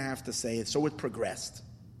 And then you have to say, so it progressed.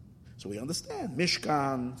 So we understand.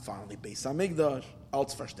 Mishkan, finally Beis HaMikdash,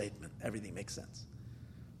 Altzvar statement. Everything makes sense.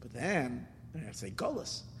 But then, we have to say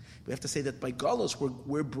Golus. We have to say that by Golus,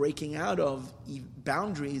 we're breaking out of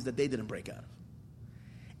boundaries that they didn't break out of.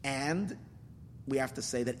 And we have to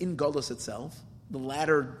say that in Golus itself, the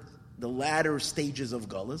latter stages of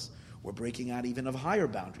Golus, we're breaking out even of higher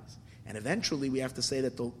boundaries. And eventually we have to say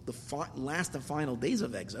that the last and final days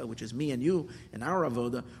of exile, which is me and you and our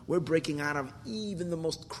avoda, we're breaking out of even the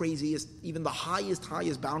most craziest, even the highest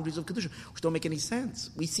boundaries of Kedusha, which don't make any sense.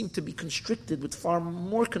 We seem to be constricted with far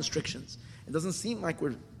more constrictions. It doesn't seem like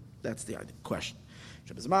that's the question.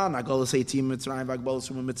 Shabazman, Agolos Eitim Mitzrayim, Vagbolos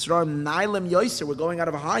from Mitzrayim, Nailam Yoiser, we're going out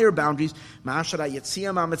of higher boundaries. Ma'ashara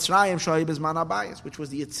Yetziyah Ma Mitzrayim, Shoy Bizman Abayis, which was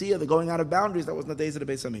the Yetziyah, the going out of boundaries, that was in the days of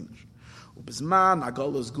the Beis HaMikdash. Ubizman,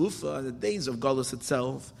 Agolos Gufa, in the days of Golos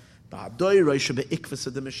itself, Ba'adoy Rosh Be'ikvas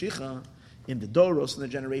of the Mashiach, in the Doros, in the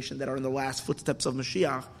generation that are in the last footsteps of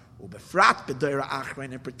Mashiach, Ubefrat B'doira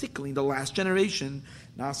Achrein, and particularly in the last generation,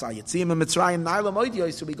 Nasa Yetziyah Ma Mitzrayim, Nailam Oid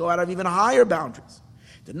Yoiser, we go out of even higher boundaries.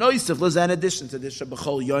 The noise of in addition to this,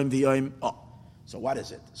 Shabachol Yom V'Yom. Oh, so what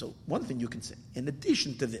is it? So one thing you can say, in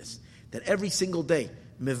addition to this, that every single day,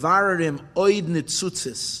 Mevarim Oid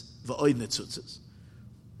Nitzutzis V'Oid Nitzutzis,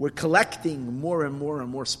 we're collecting more and more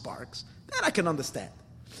and more sparks. That I can understand,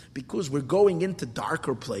 because we're going into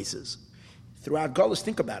darker places. Throughout Golus,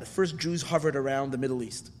 think about it. First, Jews hovered around the Middle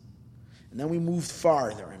East, and then we moved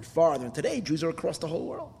farther and farther. And today, Jews are across the whole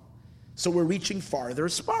world. So we're reaching farther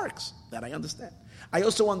sparks. That I understand. I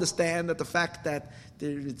also understand that the fact that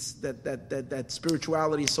that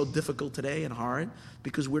spirituality is so difficult today and hard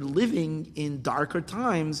because we're living in darker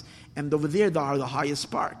times, and over there are the highest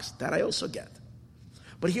sparks. That I also get.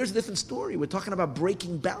 But here's a different story. We're talking about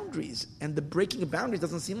breaking boundaries, and the breaking of boundaries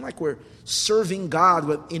doesn't seem like we're serving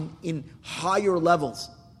God in higher levels.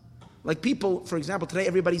 Like people, for example, today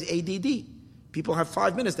everybody's ADD. People have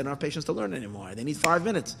 5 minutes; they don't have patience to learn anymore. They need 5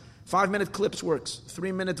 minutes. 5-minute clips works.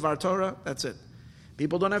 3-minute Dvar Torah, that's it.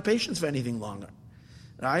 People don't have patience for anything longer,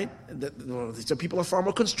 right? So people are far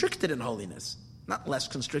more constricted in holiness, not less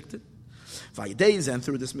constricted. Vayideiz, and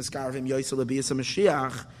through this miskarvim Yosel Abiyas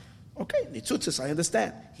Mashiach. Okay, nitzutzis, I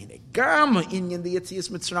understand. Hinegam inyan the Yetzias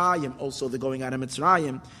Mitzrayim, also the going out of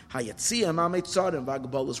Mitzrayim. Hayetziyah ma Mitzrayim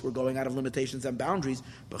vagbolus, we're going out of limitations and boundaries.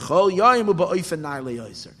 B'chol yom u'ba'oifen na'le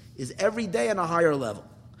yoser, is every day on a higher level.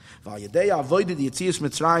 Vayidei avoided the Yetzias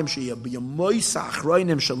Mitzrayim sheyabiyamoisa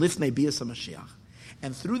achroinim shalifnei biyas Mashiach.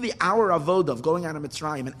 And through the hour avoda of going out of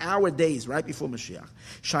Mitzrayim, in our days right before Mashiach,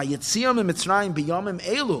 shayetziyah me Mitzrayim biyomim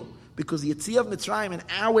elu, because the Yetziyah of Mitzrayim in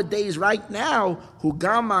our days right now,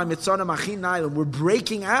 hugama mitzonam achin nailam, we're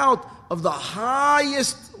breaking out of the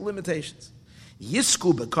highest limitations.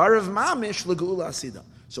 Yisku bekarev mamish legeula asida.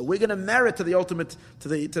 So we're going to merit to the ultimate, to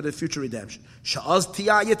the future redemption. Sha'az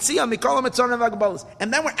tiyah Yetziyah mikol mitzonam v'agbalos,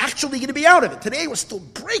 and then we're actually going to be out of it. Today we're still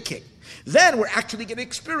breaking. Then we're actually going to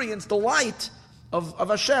experience the light of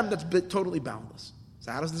Hashem that's totally boundless.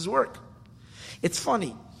 So how does this work? It's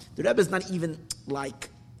funny. The Rebbe is not even like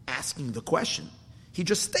asking the question. He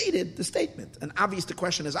just stated the statement. And obvious, the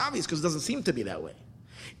question is obvious because it doesn't seem to be that way.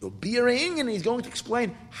 And he's going to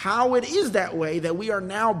explain how it is that way, that we are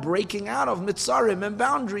now breaking out of mitzarim and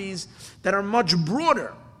boundaries that are much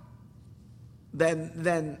broader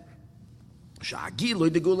than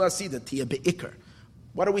Sha'agilu de Gula Sida Tia Be'ikr.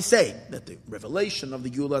 What do we say? That the revelation of the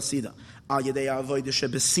Gula Sida Al Yedei Avodah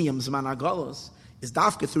Shebesiyam Zman Agalos is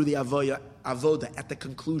dafka through the avoda at the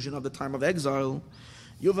conclusion of the time of exile.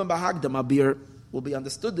 Yuvam Bahagdam Abir will be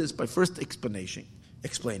understood this by first explaining.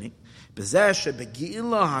 What does it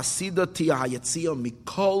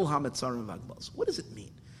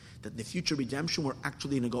mean? That in the future redemption we're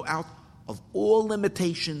actually going to go out of all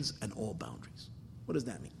limitations and all boundaries. What does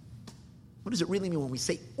that mean? What does it really mean when we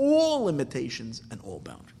say all limitations and all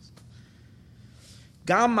boundaries?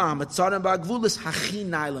 Even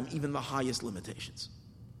the highest limitations.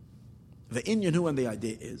 The Inyan who, and the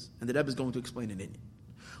idea is, and the Rebbe is going to explain in Inyan.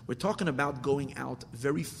 We're talking about going out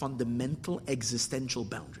very fundamental existential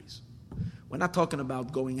boundaries. We're not talking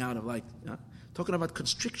about going out of talking about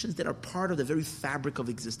constrictions that are part of the very fabric of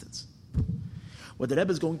existence. What the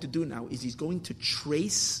Rebbe is going to do now is he's going to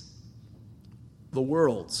trace the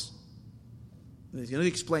worlds. He's going to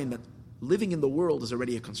explain that living in the world is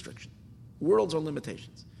already a constriction. Worlds are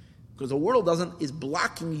limitations. Because the world is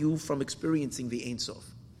blocking you from experiencing the Ein Sof.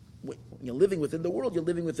 When you're living within the world, you're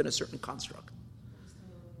living within a certain construct.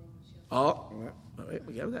 Oh, all right,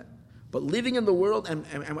 we get that. But living in the world, and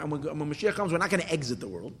when Mashiach comes, we're not going to exit the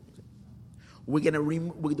world. We're going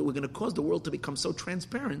to cause the world to become so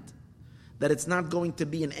transparent that it's not going to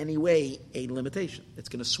be in any way a limitation. It's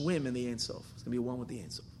going to swim in the Ein Sof. It's going to be one with the Ein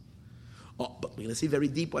Sof. Oh, but we're going to see very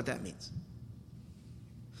deep what that means.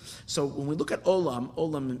 So when we look at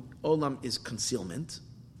olam is concealment,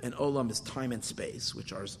 and olam is time and space,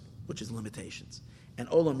 which is limitations. And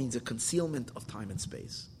olam means a concealment of time and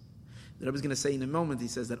space. The Rebbe is going to say in a moment, he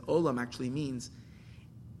says that olam actually means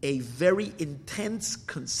a very intense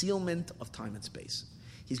concealment of time and space.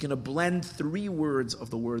 He's going to blend 3 words of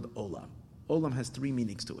the word olam. Olam has 3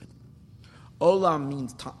 meanings to it. Olam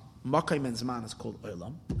means Makayim and Zman is called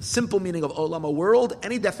olam. Simple meaning of olam, a world.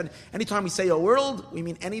 Anytime we say a world, we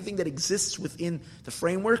mean anything that exists within the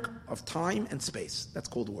framework of time and space. That's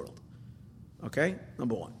called a world. Okay?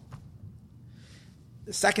 Number one.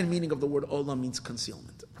 The second meaning of the word olam means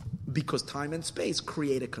concealment, because time and space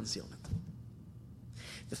create a concealment.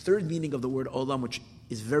 The third meaning of the word olam, which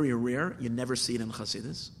is very rare, you never see it in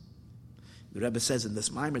Chassidus. The Rebbe says in this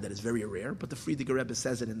Maimer that it's very rare, but the Friediger Rebbe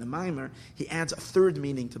says it in the Maimer. He adds a third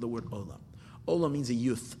meaning to the word olam. Olam means a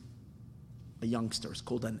youth, a youngster. It's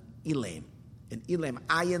called an ilam. An ilam,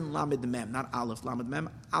 ayin lamed mem, not aleph lamed mem.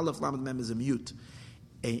 Aleph lamed mem is a mute.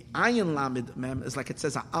 A ayin lamed mem is like it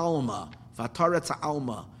says a alma. Vataretz a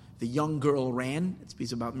alma. The young girl ran. It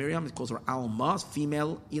speaks about Miriam. It calls her alma,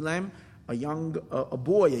 female ilam. A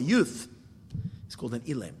boy, a youth. It's called an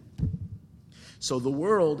ilam. So the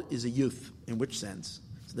world is a youth. In which sense?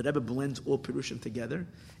 So the Rebbe blends all Pirushim together,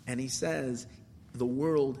 and he says the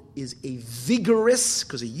world is a vigorous,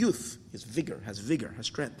 because a youth is vigor, has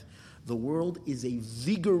strength. The world is a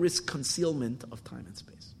vigorous concealment of time and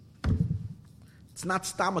space. It's not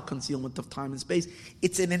stomach concealment of time and space.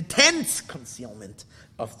 It's an intense concealment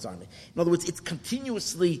of time. In other words,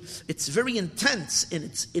 it's very intense in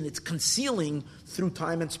its concealing through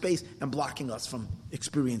time and space and blocking us from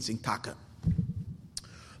experiencing taka.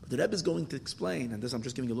 The Rebbe is going to explain, and this I'm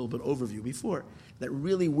just giving a little bit overview before, that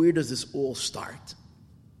really where does this all start?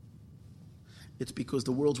 It's because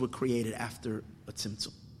the worlds were created after a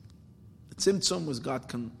tzimtzum. The tzimtzum was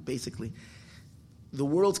basically, the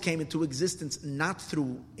worlds came into existence not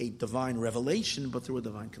through a divine revelation, but through a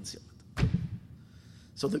divine concealment.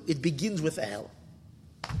 So it begins with a hell.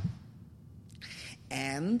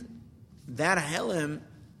 And that helem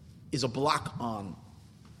is a block on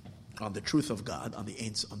the truth of God, on the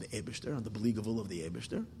Eibishter, on the Beligavul of the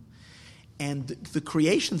Eibishter. And the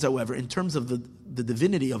creations, however, in terms of the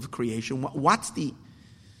divinity of creation,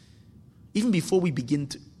 even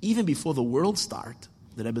before the world start,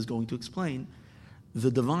 the Rebbe is going to explain, the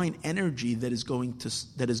divine energy that is going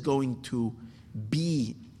to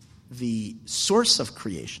be the source of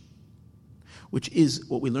creation, which is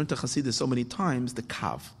what we learned to Chassidus so many times, the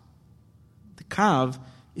kav. The kav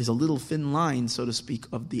is a little thin line, so to speak,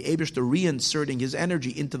 of the Eibishter reinserting his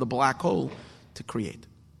energy into the black hole to create.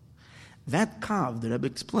 That kav, the Rebbe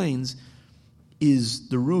explains, is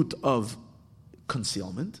the root of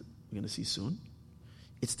concealment. We're going to see soon.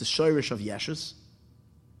 It's the shoirish of yeshus.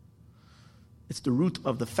 It's the root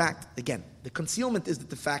of the fact, again, the concealment is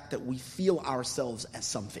the fact that we feel ourselves as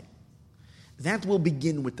something. That will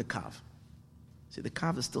begin with the kav. See, the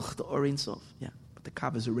kav is still the Or Ein Sof, yeah, but the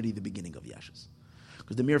kav is already the beginning of yeshus.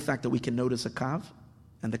 Because the mere fact that we can notice a kav,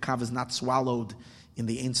 and the kav is not swallowed in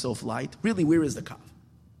the Ein Sof light, really, where is the kav?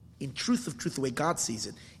 In truth, the way God sees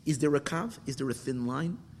it, is there a kav? Is there a thin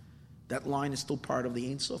line? That line is still part of the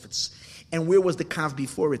Ein Sof. And where was the kav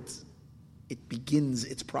before it begins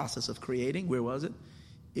its process of creating? Where was it?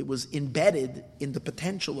 It was embedded in the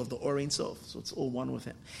potential of the Or Ein Sof. So it's all one with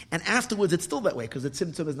him. And afterwards, it's still that way, because the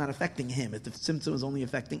tzimtzum is not affecting him. The tzimtzum is only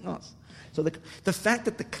affecting us. So the fact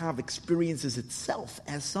that the kav experiences itself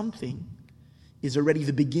as something is already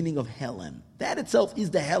the beginning of Helem. That itself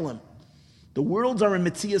is the Helem. The worlds are in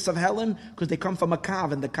Metzias of Helem because they come from a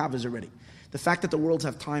kav, and the kav is already. The fact that the worlds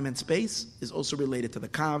have time and space is also related to the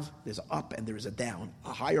kav. There's an up and there is a down,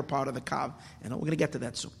 a higher part of the kav. And we're going to get to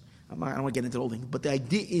that soon. I don't want to get into the whole thing. But the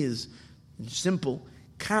idea is simple.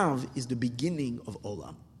 Kav is the beginning of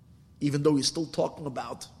Olam, even though he's still talking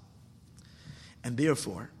about. And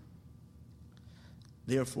therefore,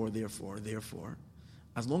 as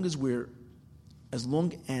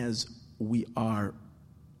long as we are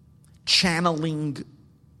channeling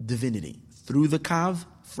divinity through the kav,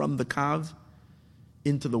 from the kav,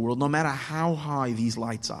 into the world, no matter how high these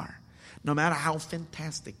lights are, no matter how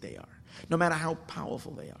fantastic they are, no matter how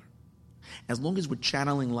powerful they are, as long as we're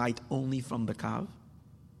channeling light only from the kav.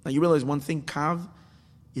 Now you realize one thing, kav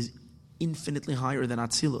is infinitely higher than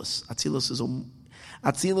Atzilus.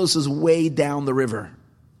 Atzilus is way down the river,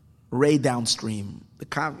 way downstream. The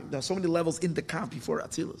kav, there are so many levels in the kav before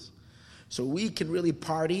Atzilus. So we can really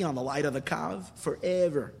party on the light of the kav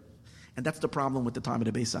forever. And that's the problem with the time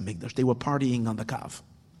of the Beis HaMikdash. They were partying on the kav.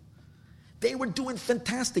 They were doing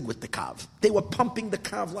fantastic with the kav. They were pumping the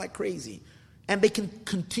kav like crazy. And they can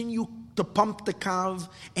continue to pump the kav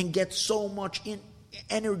and get so much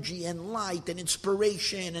energy and light and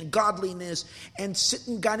inspiration and godliness and sit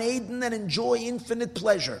in Gan Eden and enjoy infinite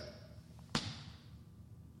pleasure.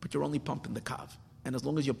 But you're only pumping the kav. And as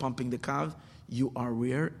long as you're pumping the kav, you are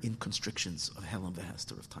where? In constrictions of Helem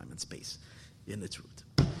Vehester, of time and space, in its root.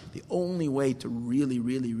 The only way to really,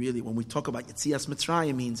 when we talk about Yetzias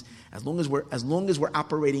Mitzrayim, means as long as we're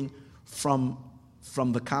operating from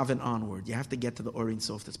the kav and onward, you have to get to the Or Ein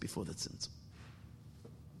Sof that's before the tzimtzum.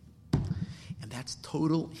 And And that's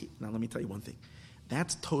total, now let me tell you one thing.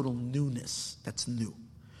 That's total newness. That's new.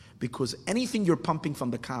 Because anything you're pumping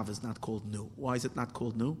from the kav is not called new. Why is it not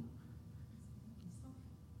called new?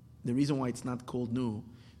 The reason why it's not called new,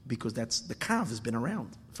 because the kav has been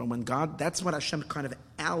around from when God, that's what Hashem kind of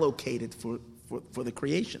allocated for the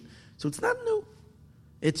creation. So it's not new.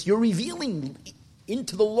 It's you're revealing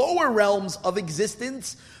into the lower realms of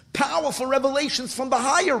existence powerful revelations from the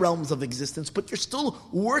higher realms of existence, but you're still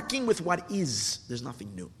working with what is. There's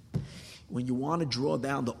nothing new. When you want to draw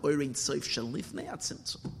down the Orein Sof Shel Lifnei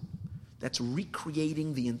HaTzimtzum, that's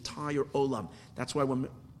recreating the entire olam. That's why when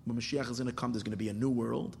Mashiach is going to come, there's going to be a new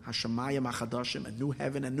world, Hashemayim HaChadashim, a new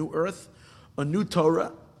heaven, a new earth, a new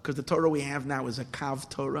Torah, because the Torah we have now is a Kav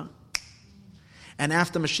Torah. And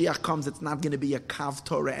after Mashiach comes, it's not going to be a Kav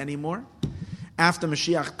Torah anymore. After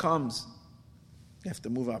Mashiach comes, you have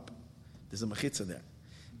to move up. There's a mechitza there.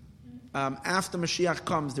 After Mashiach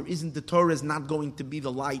comes, the Torah is not going to be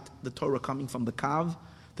the light, the Torah coming from the Kav.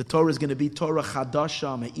 The Torah is going to be Torah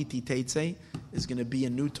Chadasha Me'iti Teitzei. It's going to be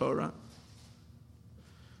a new Torah.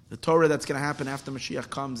 The Torah that's going to happen after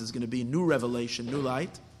Mashiach comes is going to be a new revelation, new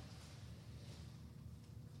light.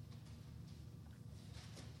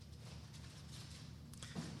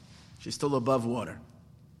 She's still above water.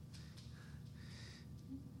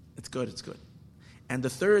 It's good, it's good. And the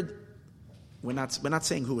third, we're not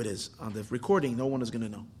saying who it is. On the recording, no one is going to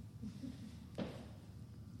know.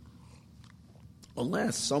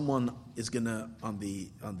 Unless someone is going to, on the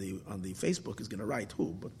Facebook, is going to write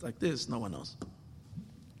who. But like this, no one knows.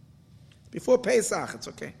 Before Pesach, it's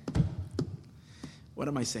okay. What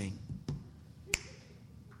am I saying?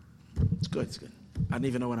 It's good, it's good. I don't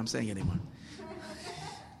even know what I'm saying anymore.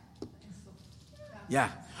 Yeah.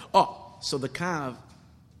 Oh, so the Kav,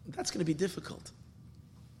 that's going to be difficult.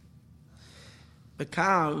 The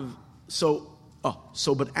Kav,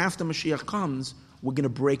 but after Mashiach comes, we're going to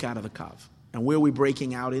break out of the Kav. And where are we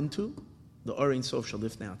breaking out into? The Orein Sof Shel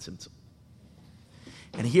Lifnei HaTzimtzum.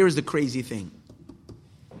 And here's the crazy thing.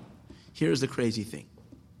 Here's the crazy thing.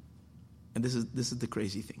 And this is the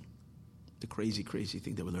crazy thing. The crazy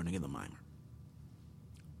thing that we're learning in the Maimer.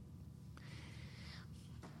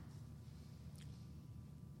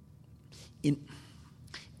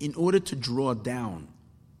 In order to draw down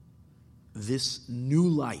this new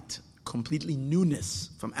light, completely newness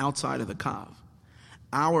from outside of the Kav,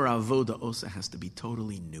 our avoda osa has to be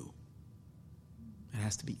totally new. It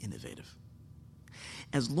has to be innovative.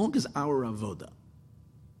 As long as our avoda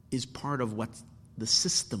is part of what the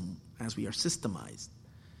system, as we are systemized,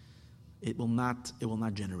 it will not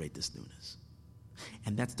generate this newness.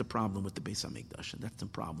 And that's the problem with the Beis HaMikdash, and that's the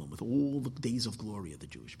problem with all the days of glory of the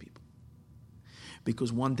Jewish people.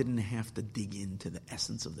 Because one didn't have to dig into the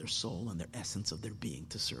essence of their soul and their essence of their being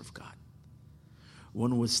to serve God.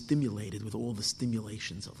 One was stimulated with all the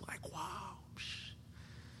stimulations of like, wow.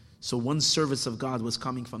 So one service of God was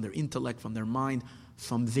coming from their intellect, from their mind,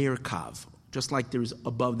 from their kav. Just like there is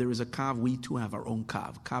a kav, we too have our own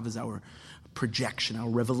kav. Kav is our projection,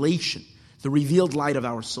 our revelation, the revealed light of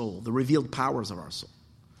our soul, the revealed powers of our soul.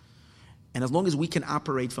 And as long as we can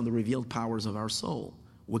operate from the revealed powers of our soul,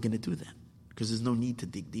 we're going to do that. Because there's no need to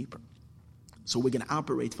dig deeper. So we're going to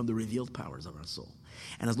operate from the revealed powers of our soul.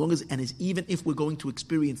 And even if we're going to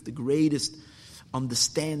experience the greatest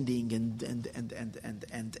understanding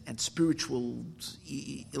and spiritual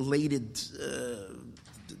elated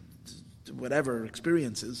whatever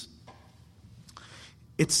experiences,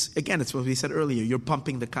 it's what we said earlier. You're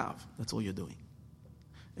pumping the kav. That's all you're doing.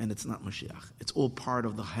 And it's not Mashiach. It's all part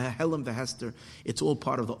of the Helam v'Hester. It's all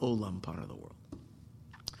part of the Olam, part of the world.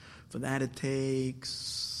 For that, it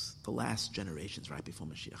takes the last generations right before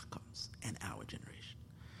Mashiach comes, and our generation,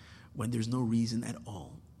 when there's no reason at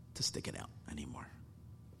all to stick it out anymore.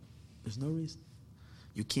 There's no reason.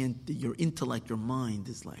 You can't. Your intellect, your mind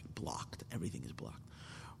is like blocked. Everything is blocked.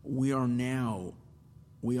 We are now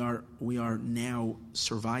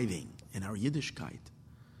surviving in our Yiddishkeit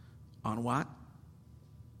on what?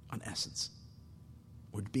 On essence.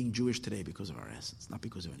 We're being Jewish today because of our essence, not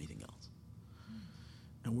because of anything else.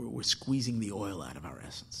 And we're squeezing the oil out of our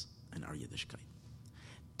essence and our Yiddishkeit.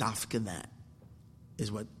 Dafka, that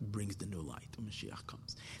is what brings the new light when Mashiach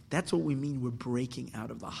comes. That's what we mean we're breaking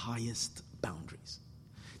out of the highest boundaries.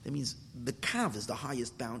 That means the Kav is the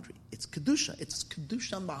highest boundary. It's Kedusha. It's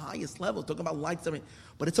Kedusha on the highest level. Talking about lights,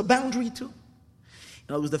 but it's a boundary too.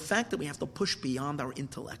 In other words, the fact that we have to push beyond our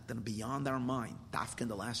intellect and beyond our mind, Dafka in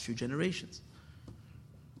the last few generations,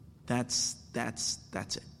 that's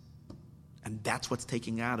it. And that's what's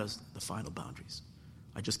taking out us the final boundaries.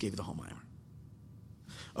 I just gave you the whole Maimer.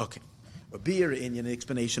 Okay. A beer in an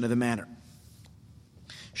explanation of the manner.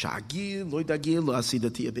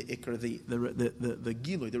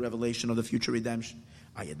 the revelation of the future redemption.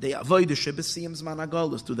 To the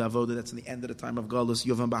avodah that's in the end of the time of Galus,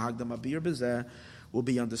 will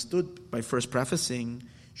be understood by first prefacing.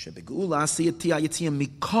 This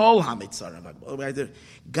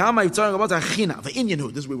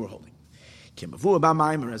is we were holding.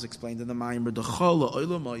 As explained in the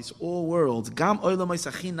Maimer, all worlds,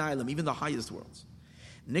 even the highest worlds.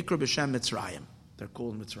 Nikra b'shem Mitzrayim. They're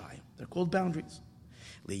called Mitzrayim. They're called boundaries.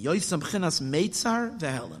 The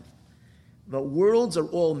worlds are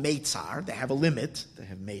all Meitzar. They have a limit. They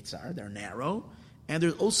have Meitzar. They're narrow. And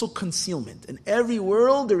there's also concealment. In every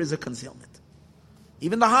world, there is a concealment.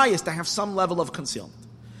 Even the highest, they have some level of concealment.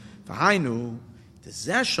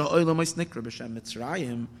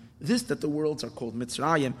 This that the worlds are called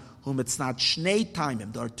Mitzrayim, whom it's not Shnei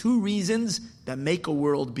Taimim. There are two reasons that make a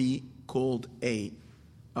world be called Mitzrayim.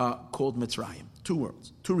 Two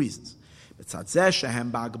worlds, two reasons.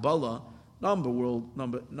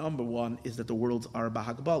 Number one is that the worlds are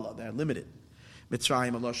Bahagbala, they're limited.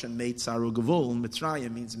 Mitzrayim Aloshem Meitzaru Gavul.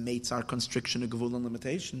 Mitzrayim means Meitzar, constriction, and Gavul, and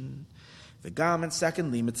limitation. V'gam, and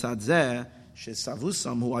secondly, Mitzadzeh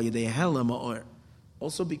Shesavusam Hu Ayidei Helam Ma'or.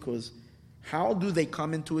 Also because how do they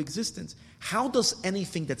come into existence? How does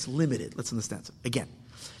anything that's limited? Let's understand it. Again,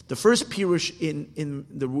 the first pirush in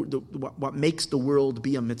what makes the world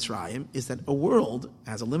be a Mitzrayim is that a world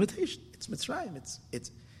has a limitation. It's Mitzrayim.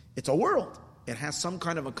 It's a world. It has some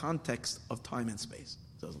kind of a context of time and space.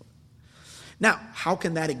 Now, how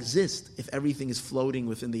can that exist if everything is floating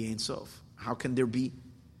within the Ein Sof? How can there be?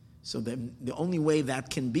 So then the only way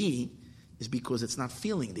that can be is because it's not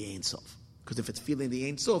feeling the Ein Sof. Because if it's feeling the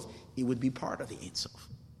Ein Sof, it would be part of the Ein Sof.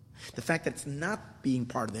 The fact that it's not being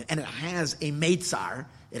part of it, and it has a Meitzar,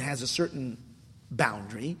 it has a certain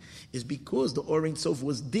boundary, is because the Or Ein Sof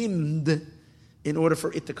was dimmed in order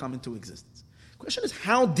for it to come into existence. The question is,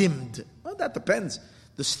 how dimmed? Well, that depends.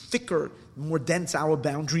 The thicker, the more dense our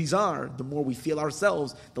boundaries are, the more we feel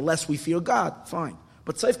ourselves, the less we feel God. Fine.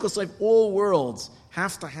 But Seif Kosef, all worlds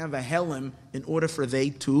have to have a Helam in order for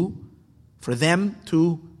them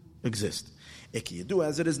to exist. Ikiyidu,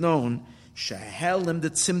 as it is known, Shehelim the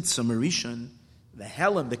Tzimtzum Rishon, the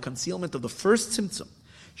Helam, the concealment of the first Tzimtzum,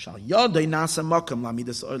 Shal Yodei Nasa Makam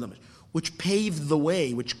Lamidas Oilamish, which paved the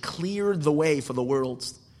way, which cleared the way for the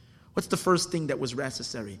worlds. What's the first thing that was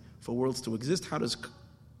necessary for worlds to exist? How does...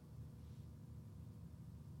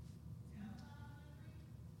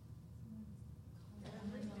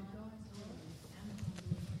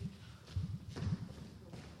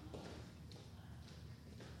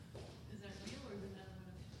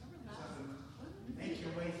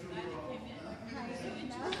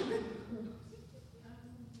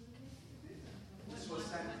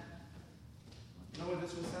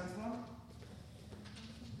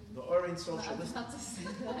 The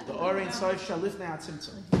Or Ein Sof Shalifnei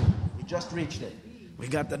HaTzimtzum. We just reached it. We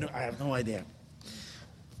got the new... I have no idea.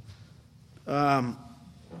 The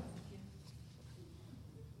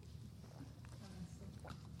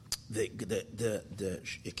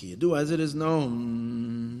Ikiyidu, as it is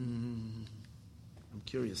known... I'm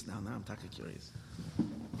curious now. Now I'm talking curious.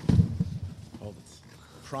 Hold it.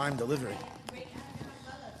 Prime delivery.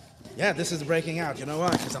 Yeah, this is breaking out. You know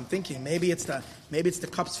why? Because I'm thinking maybe it's the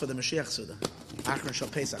cups for the Mashiach Suda. Achron Shal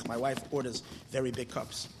Pesach. My wife orders very big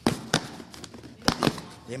cups.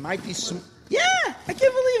 There might be some. Yeah, I can't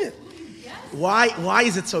believe it. Yes. Why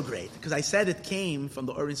is it so great? Because I said it came from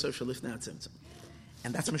the Or Ein Sof Shalifnei HaTzimtzum,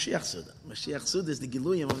 and that's Mashiach Suda. Mashiach Suda is the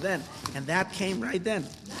Giluyim of then, and that came right then.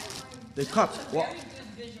 The cups. Well,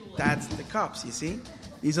 that's the cups. You see,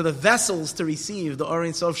 these are the vessels to receive the Or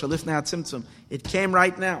Ein Sof Shalifnei HaTzimtzum. It came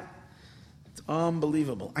right now.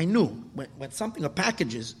 Unbelievable. I knew when something, a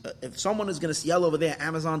package is, if someone is going to yell over there,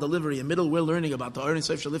 Amazon delivery, in middle we're learning about the Or Ein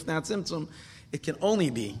Sof Shalifnei HaTzimtzum, it can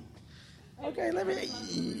only be. Okay,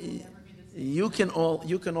 you can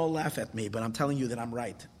all laugh at me, but I'm telling you that I'm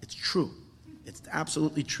right. It's true. It's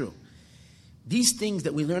absolutely true. These things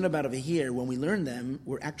that we learn about over here, when we learn them,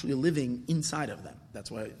 we're actually living inside of them.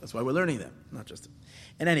 That's why we're learning them, not just.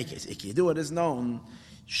 In any case, Ikiyidu, it is known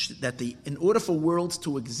that in order for worlds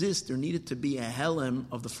to exist, there needed to be a Helam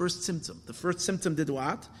of the first symptom. The first symptom did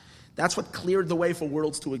what? That's what cleared the way for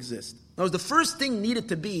worlds to exist. Now, the first thing needed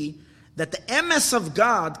to be that the emes of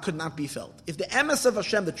God could not be felt. If the emes of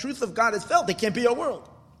Hashem, the truth of God, is felt, there can't be a world.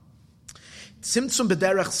 Tzimtzum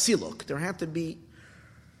b'derech siluk. There had to be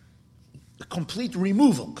a complete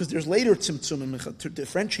removal, because there's later tzimtzumim to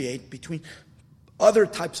differentiate between other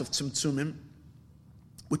types of tzimtzumim,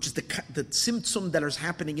 which is the tzimtzum that is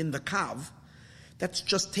happening in the kav, that's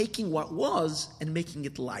just taking what was and making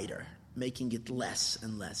it lighter. making it less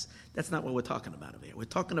and less. That's not what we're talking about over here. We're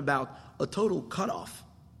talking about a total cutoff.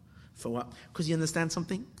 For what? Because you understand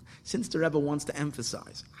something? Since the Rebbe wants to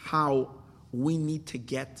emphasize how we need to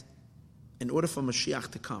get, in order for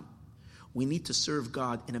Mashiach to come, we need to serve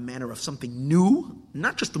God in a manner of something new,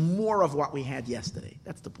 not just more of what we had yesterday.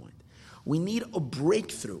 That's the point. We need a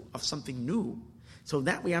breakthrough of something new. So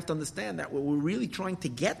that we have to understand that what we're really trying to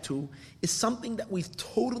get to is something that we've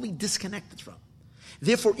totally disconnected from.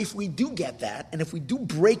 Therefore, if we do get that, and if we do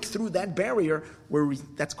break through that barrier,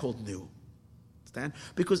 that's called new. Understand?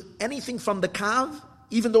 Because anything from the Kav,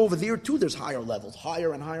 even though over there too there's higher levels,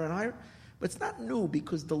 higher and higher and higher, but it's not new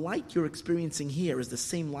because the light you're experiencing here is the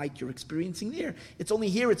same light you're experiencing there. It's only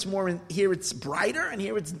here it's here it's brighter, and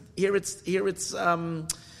here it's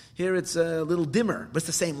a little dimmer, but it's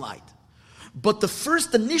the same light. But the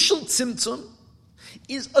first initial tzimtzum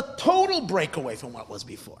is a total breakaway from what was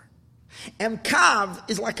before. And Kav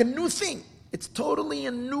is like a new thing. It's totally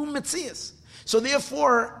a new metzias. So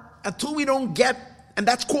therefore, until we don't get, and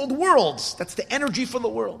that's called worlds. That's the energy for the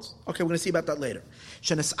worlds. Okay, we're going to see about that later.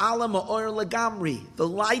 Shenes ala ma'or legamri. The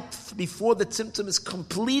light before the tzimtzum is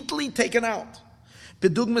completely taken out.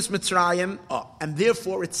 Bedugmas Mitzrayim. And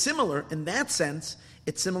therefore it's similar, in that sense,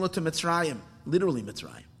 it's similar to Mitzrayim. Literally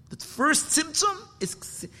Mitzrayim. The first tzimtzum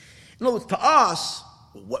is, in other words, to us,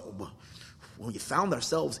 when we found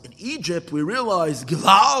ourselves in Egypt, we realized,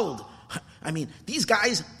 Gewalt. I mean, these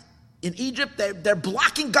guys in Egypt, they're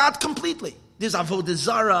blocking God completely. There's avodah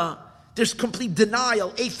zarah, there's complete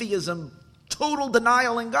denial, atheism, total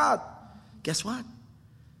denial in God. Guess what?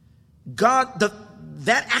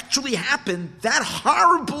 That actually happened. That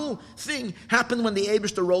horrible thing happened when the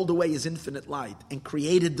Eibishter rolled away his infinite light and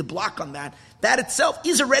created the block on that. That itself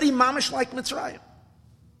is already mamish like Mitzrayim.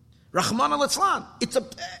 Rahman al-Itzlan.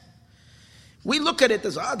 We look at it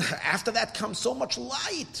as, after that comes so much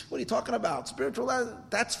light. What are you talking about? Spiritual light?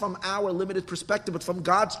 That's from our limited perspective, but from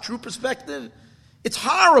God's true perspective, it's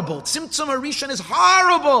horrible. Tzimtzum Harishon is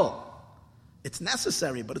horrible. It's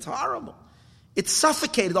necessary, but it's horrible. It's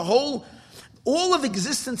suffocated. All of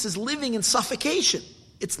existence is living in suffocation.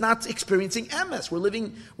 It's not experiencing emes. We're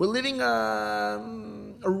living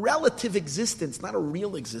a relative existence, not a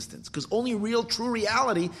real existence, because only real, true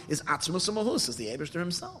reality is Atzmus Mahus, is the Eibishter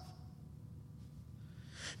himself.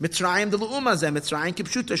 Mitzrayim de l'umazeh, Mitzrayim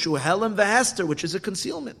kipshuta shu helam v'hester, which is a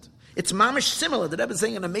concealment. It's mamish similar. The Rebbe is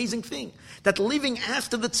saying an amazing thing, that living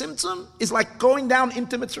after the tzimtzum is like going down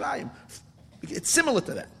into Mitzrayim. It's similar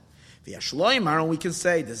to that. And we can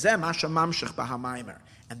say, and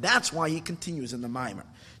that's why he continues in the Maimer.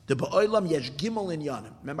 The ba'olam yesh gimel in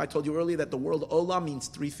yanim. Remember I told you earlier that the word olam means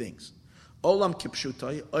three things. Olam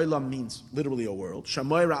kipshutai, olam means literally a world.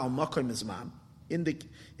 Shamoira al makom izman,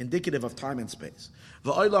 indicative of time and space.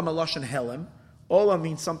 Va'olam aloshen helem. Olam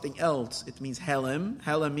means something else. It means helem.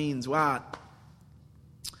 Helem means what?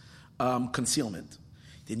 Concealment.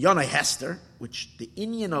 The Yana Hester, which the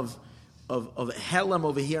Indian of helem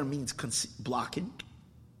over here means blocking.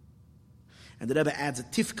 And the Rebbe adds a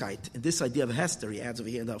tifkite. In this idea of Hester, he adds over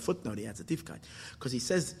here in the footnote, he adds a tifkite. Because he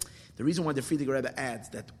says, the reason why the Friediger Rebbe adds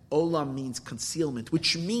that olam means concealment,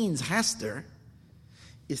 which means Hester,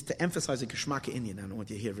 is to emphasize a Kishmaka Indian. I don't want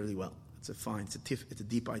you to hear really well. It's a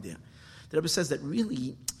deep idea. The Rebbe says that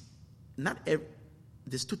really,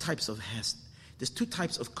 there's two types of Hester. There's two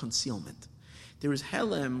types of concealment. There is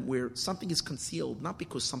helem, where something is concealed, not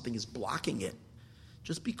because something is blocking it,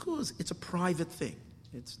 just because it's a private thing.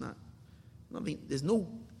 It's not. There's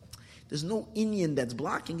no Indian that's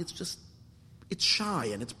blocking. It's shy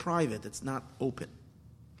and it's private. It's not open.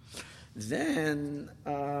 Then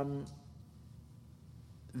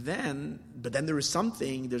there is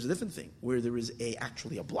something. There's a different thing where there is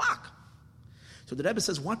actually a block. So the Rebbe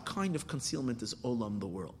says, what kind of concealment is olam, the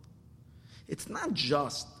world? It's not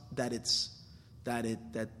just that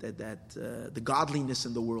the godliness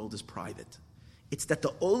in the world is private. It's that the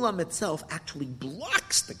olam itself actually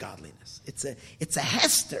blocks the godliness. It's a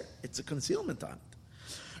hester. It's a concealment on it.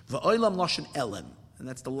 V'olam loshen elem, and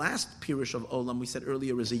that's the last pirush of olam. We said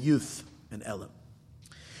earlier is a youth and elem.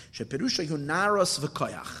 Shepirusha hu naros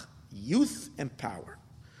v'koyach, youth and power.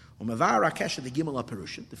 U'mavar akesha the gimel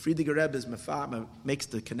pirushin. The Friediger Rebbe makes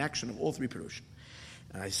the connection of all three pirushim.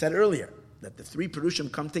 And I said earlier that the three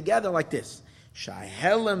pirushim come together like this.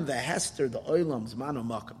 Shahelem the hester the olam zman and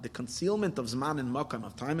makam, the concealment of zman and makam,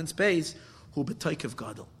 of time and space, hu b'toikev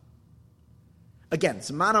gadol. Again,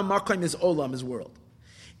 zman and makam is olam, is world.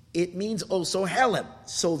 It means also helem.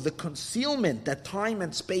 So the concealment that time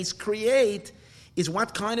and space create is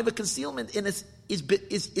what kind of a concealment? And is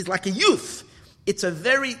like a youth. It's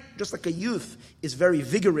just like a youth is very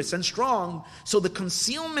vigorous and strong, so the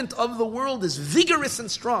concealment of the world is vigorous and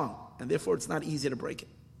strong, and therefore it's not easy to break it.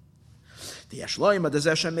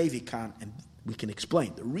 And we can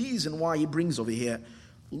explain the reason why he brings over here,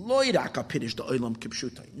 not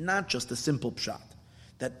just a simple pshat,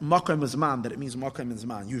 that makom zman, that it means makom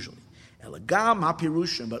zman usually,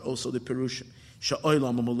 but also the pirushim. The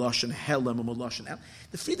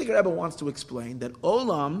Frierdiker Rebbe wants to explain that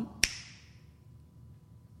olam,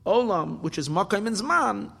 which is makom and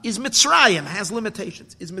zman, is Mitzrayim, has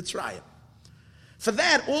limitations, is Mitzrayim. For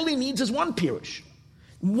that, all he needs is one pirush.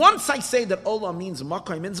 Once I say that olam means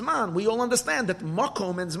makom and zman, we all understand that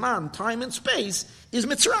makom and zman, time and space, is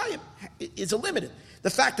Mitzrayim, is a limited. The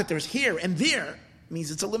fact that there's here and there means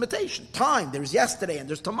it's a limitation. Time, there's yesterday and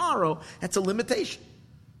there's tomorrow, that's a limitation.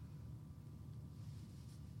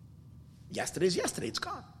 Yesterday is yesterday, it's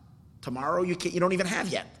gone. Tomorrow you don't even have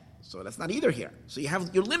yet. So that's not either here. So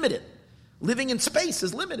you're limited. Living in space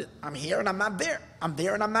is limited. I'm here and I'm not there. I'm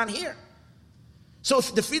there and I'm not here. So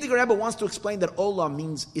if the Frierdiker Rebbe wants to explain that olam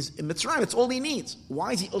means is Mitzrayim, it's all he needs.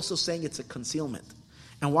 Why is he also saying it's a concealment?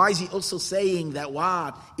 And why is he also saying that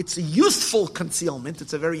it's a useful concealment,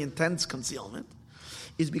 it's a very intense concealment?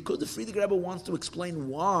 Is because the Frierdiker Rebbe wants to explain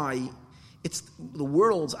why the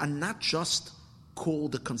worlds are not just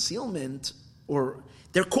called a concealment, or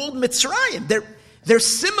they're called Mitzrayim. They're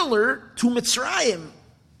similar to Mitzrayim.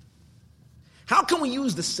 How can we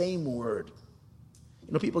use the same word?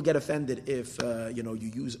 People get offended if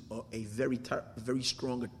you use a very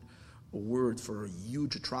strong word for a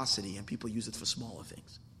huge atrocity, and people use it for smaller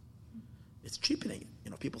things. It's cheapening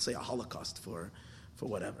it. People say a Holocaust for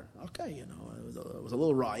whatever. Okay, it was a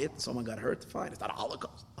little riot, someone got hurt. Fine, it's not a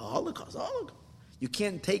Holocaust. A Holocaust. You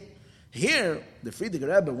can't take. Here, the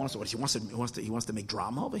Frierdiker Rebbe wants to make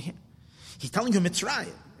drama over here. He's telling you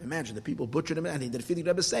Mitzrayim. Imagine the people butchered him, and the Frierdiker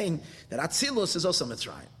Rebbe is saying that Atzilus is also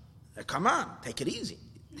Mitzrayim. Come on, take it easy.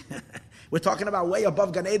 We're talking about way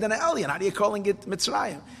above Gan Eden and Elyon. How are you calling it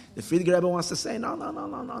Mitzrayim? The Frierdiker Rebbe wants to say,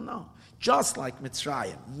 no. Just like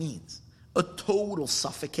Mitzrayim means a total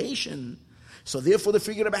suffocation. So therefore the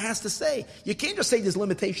Frierdiker Rebbe has to say, you can't just say there's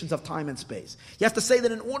limitations of time and space. You have to say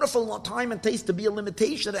that in order for time and space to be a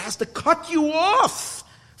limitation, it has to cut you off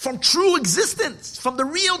from true existence, from the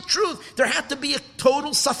real truth. There had to be a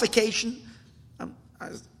total suffocation.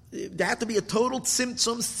 There had to be a total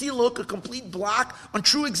tzimtzum, siluk, a complete block on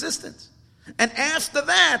true existence. And after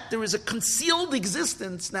that, there is a concealed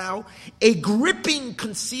existence now, a gripping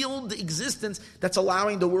concealed existence that's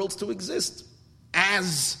allowing the worlds to exist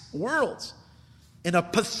as worlds in a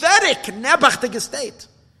pathetic, nebachtige state.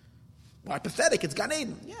 Why pathetic? It's Gan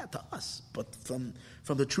Eden. Yeah, to us. But from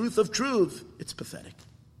the truth of truth, it's pathetic.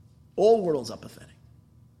 All worlds are pathetic.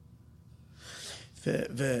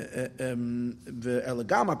 Ve'elegama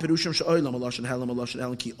pirushim she'olam aloshen helam aloshen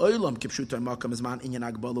helam ki olam kipshuto makam zman inyan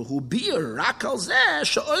agbalu hu bir rak al zeh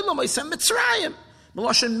she'olam oisem Mitzrayim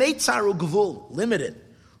aloshen meitzaru gvul, limited.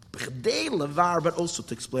 B'chdei levar, but also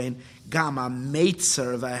to explain gama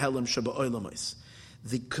meitzer ve'helam she'olam ois,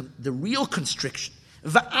 the real constriction.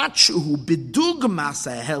 Va'atshuhu bidugmas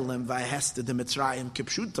helam va'hested the Mitzrayim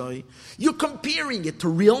kipshutoi. You're comparing it to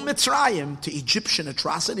real Mitzrayim, to Egyptian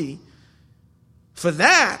atrocity. For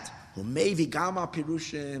that, Humevi Gama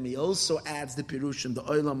Pirushim, he also adds the Pirushim, the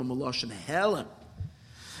Olam Umaloshin Helam.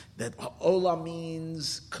 That Olam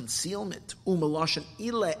means concealment. Umaloshin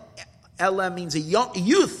Ela means a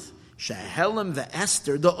youth. Shehelam the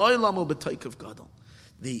Esther, the Olam Ubetokev Gadol.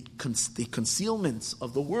 The concealments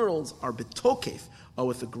of the worlds are betokef, are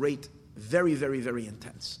with a great, very, very, very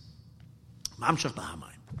intense. Mamshach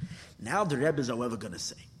Bahamayim. Now the Rebbe is, however, going to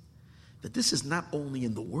say that this is not only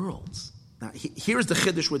in the worlds. Now, here's the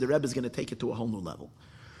chiddush where the Rebbe is going to take it to a whole new level.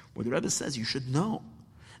 Where the Rebbe says you should know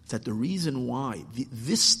that the reason why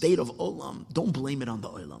this state of olam, don't blame it on the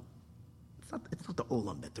olam. It's not the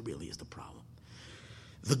olam that really is the problem.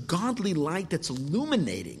 The godly light that's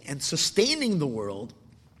illuminating and sustaining the world,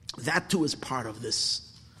 that too is part of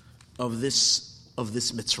this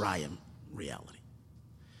Mitzrayim reality.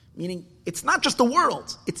 Meaning, it's not just the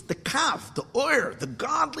world; it's the kav, the oir, the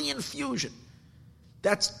godly infusion.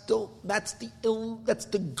 That's the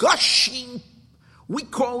gushing. We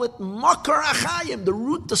call it makar achayim, the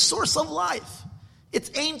root, the source of life.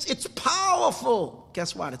 It's powerful.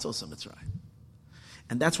 Guess what? It's also Mitzrayim,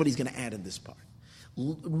 and that's what he's going to add in this part.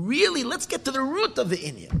 Really, let's get to the root of the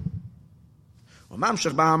inyan. He's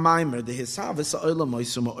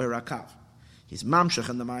mamshach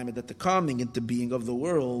in the maimer that the coming into being of the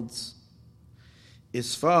worlds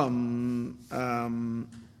is from the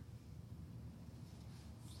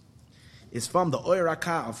oir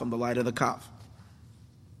hakav, from the light of the kav.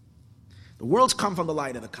 The worlds come from the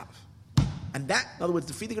light of the Kav. And that, in other words,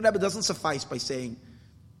 the Friedrich Rebbe doesn't suffice by saying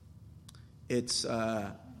it's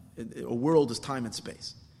a world is time and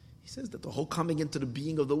space. He says that the whole coming into the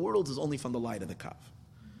being of the world is only from the light of the Kav.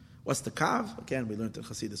 What's the Kav? Again, we learned in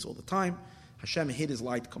Chassidus all the time. Hashem hid his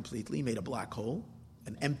light completely, made a black hole,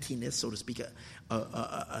 an emptiness, so to speak, a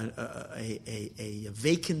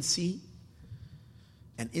vacancy.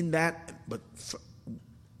 And in that,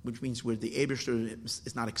 which means where the Eibishter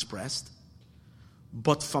is not expressed,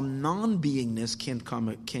 but from non-beingness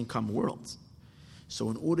can't come worlds. So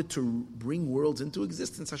in order to bring worlds into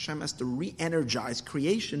existence, Hashem has to re-energize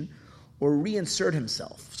creation or reinsert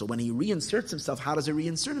himself. So when he reinserts himself, how does he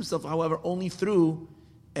reinsert himself? However, only through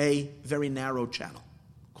a very narrow channel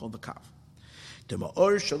called the Kav. So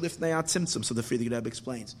the Friedrich Rebbe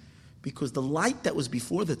explains, because the light that was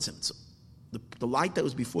before the Tzimtzum, the light that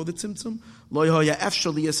was before the Tzimtzum,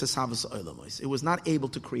 it was not able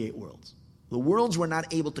to create worlds. The worlds were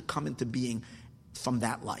not able to come into being from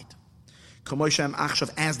that light.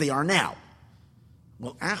 As they are now.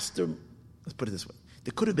 Well, after, let's put it this way,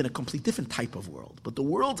 there could have been a complete different type of world, but the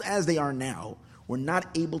worlds as they are now were not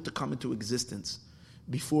able to come into existence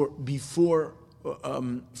before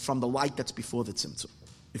from the light that's before the Tzimtzum,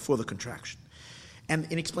 before the contraction.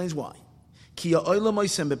 And it explains why. Because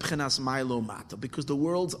the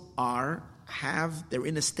worlds they're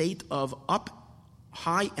in a state of up,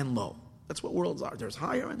 high, and low. That's what worlds are. There's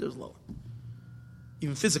higher and there's lower.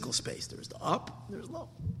 Even physical space, there's the up, there's low.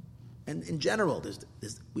 And in general,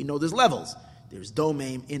 we know there's levels. There's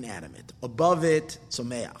domain, inanimate. Above it,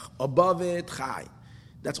 tzomeach. Above it, chai.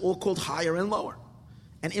 That's all called higher and lower.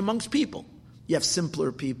 And amongst people, you have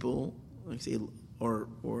simpler people, like say, or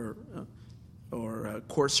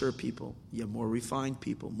coarser people. You have more refined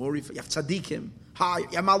people. You have tzaddikim, high.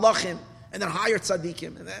 You have malachim, and then higher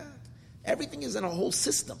tzaddikim. And everything is in a whole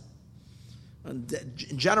system. And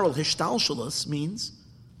in general, hishtalshalos means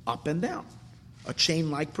up and down, a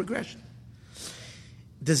chain-like progression.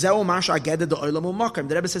 The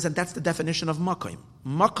Rebbe says, and that's the definition of makom.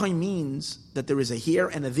 Makom means that there is a here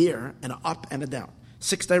and a there, and an up and a down.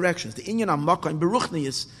 6 directions. The inyan of makom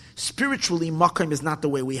beruchnius, spiritually makom is not the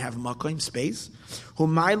way we have makom, space.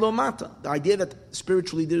 Humaylo mata. The idea that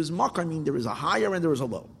spiritually there is makom means there is a higher and there is a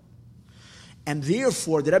low. And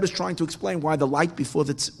therefore, the Rebbe is trying to explain why the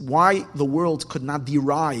the world could not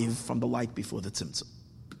derive from the light before the Tzimtzum.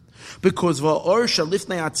 Because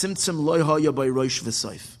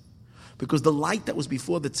the light that was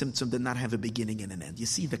before the Tzimtzum did not have a beginning and an end. You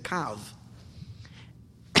see, the Kav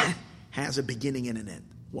has a beginning and an end.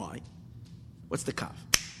 Why? What's the Kav?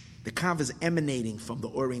 The Kav is emanating from the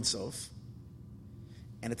Or Ein Sof,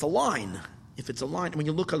 and it's a line. If it's a line, when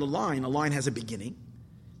you look at a line has a beginning,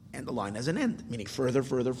 and the line has an end, meaning further.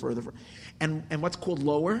 And what's called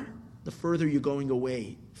lower? The further you're going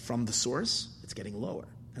away from the source, it's getting lower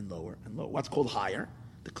and lower and lower. What's called higher?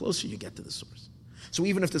 The closer you get to the source. So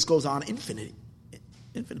even if this goes on infinite,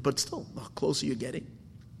 but still, the closer you're getting.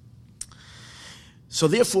 So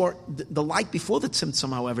therefore, the light before the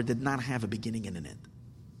Tzimtzum, however, did not have a beginning and an end.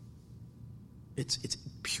 It's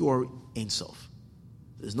pure Ein Sof.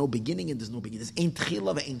 There's no beginning and there's no beginning. There's Ein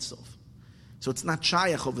Tchila ve'Ein Sof. So it's not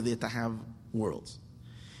shayach over there to have worlds.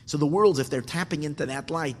 So the worlds, if they're tapping into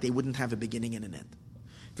that light, they wouldn't have a beginning and an end.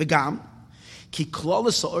 V'gam, ki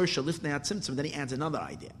klolos ha'or shalifnei ha'tzimtzum, then he adds another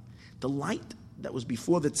idea. The light that was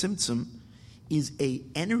before the tzimtzum is a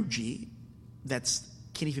energy that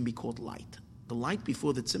can't even be called light. The light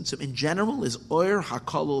before the tzimtzum, in general, is oir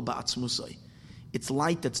hakolol ba'atzmusai. It's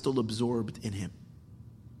light that's still absorbed in him.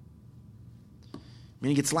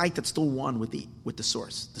 Meaning it's light that's still one with the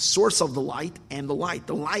source. The source of the light and the light.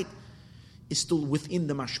 The light is still within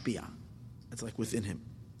the mashpia. It's like within him.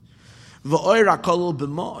 And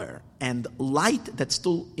light that's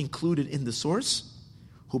still included in the source,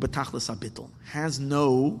 hu betachlis habitul, has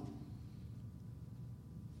no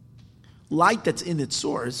light that's in its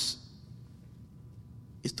source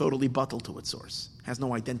is totally bottled to its source, has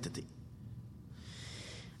no identity.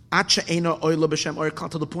 To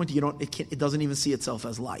the point it doesn't even see itself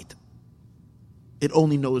as light. It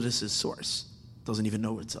only notices source. It doesn't even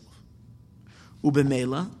know itself.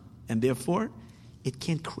 Ubemela, and therefore, it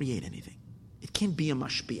can't create anything. It can't be a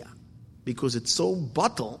mashpia because it's so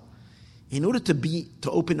bottled. In order to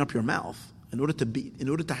open up your mouth, in order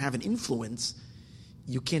to have an influence,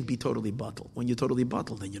 you can't be totally bottled. When you're totally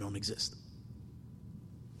bottled, then you don't exist.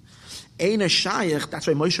 Ein Shayach, that's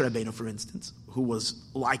why Moshe Rabbeinu, for instance, who was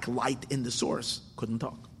like light in the source, couldn't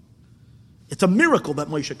talk. It's a miracle that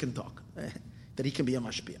Moshe can talk, that he can be a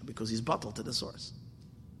mashpia, because he's bottled to the source.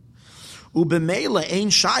 Ubemela ein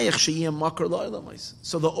shayach sheyem makar lo'olamais.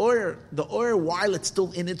 So the oil, while it's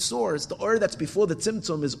still in its source, the oil that's before the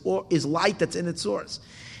tzimtzum is light that's in its source,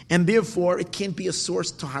 and therefore it can't be a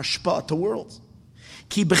source to hashpa, to worlds.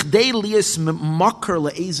 Ki b'chdei liyas makar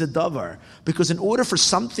le'eze davar, because in order for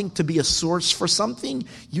something to be a source for something,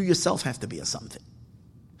 you yourself have to be a something.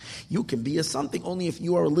 You can be a something only if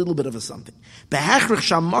you are a little bit of a something. Behachrich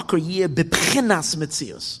shamakar yeh b'pchinas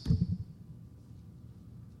metzius.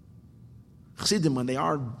 Chassidim, when they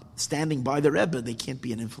are standing by the Rebbe, they can't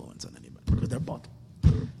be an influence on anybody because they're bottle.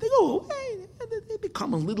 They go away. They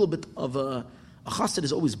become a little bit of a chassid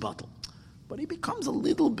is always bottle, but he becomes a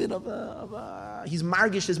little bit of a he's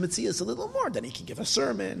margish his metzias a little more. Then he can give a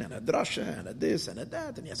sermon and a drasha and a this and a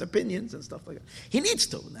that, and he has opinions and stuff like that. He needs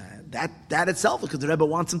to that itself because the Rebbe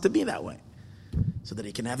wants him to be that way, so that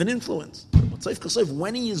he can have an influence.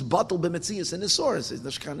 When he is bottle b'metzias in his source, it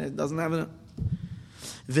doesn't have a.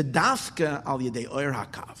 V'dafka al yedei oir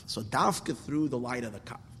hakav. So dafka through the light of the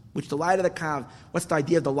kav. Which the light of the kav, what's the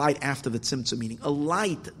idea of the light after the tzimtzum? Meaning a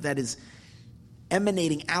light that is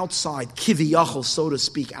emanating outside, kiviyachol, so to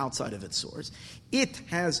speak, outside of its source. It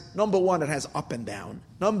has, number one, it has up and down.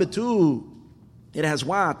 Number two, it has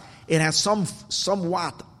what? It has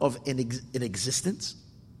somewhat of an existence.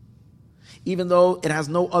 Even though it has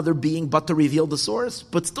no other being but to reveal the source,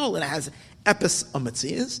 but still it has epis a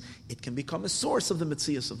metzias, it can become a source of the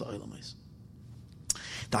metzias of the olamais.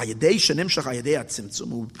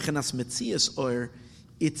 Or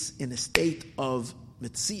it's in a state of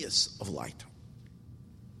metzias, of light.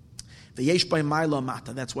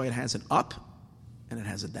 That's why it has an up and it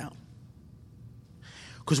has a down.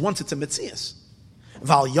 Because once it's a metzias, and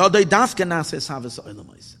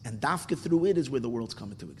dafka through it is where the worlds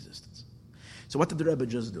come into existence. So what did the Rebbe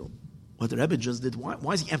just do? What the Rebbe just did,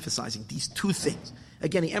 why is he emphasizing these two things?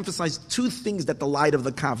 Again, he emphasized two things that the light of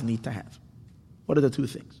the kav need to have. What are the two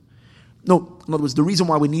things? No, in other words, the reason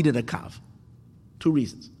why we needed a kav. Two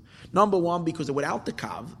reasons. Number one, because without the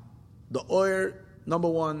kav, the oil, number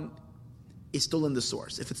one, is still in the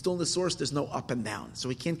source. If it's still in the source, there's no up and down. So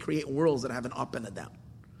we can't create worlds that have an up and a down.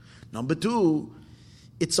 Number two,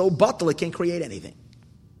 it's so bottle, it can't create anything.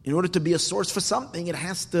 In order to be a source for something, it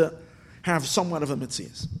has to have somewhat of a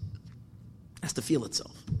metzias. It has to feel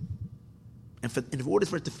itself. And in order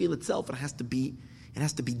for it to feel itself, it has to be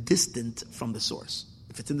distant from the source.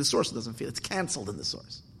 If it's in the source, it doesn't feel. It's canceled in the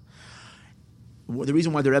source. The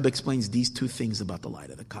reason why the Rebbe explains these two things about the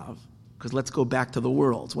light of the kav, because let's go back to the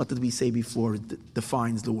worlds. What did we say before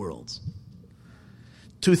defines the worlds?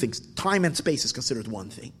 Two things. Time and space is considered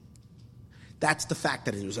one thing. That's the fact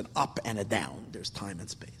that there's an up and a down. There's time and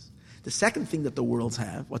space. The second thing that the worlds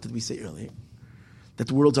have, what did we say earlier? That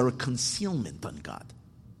the worlds are a concealment on God.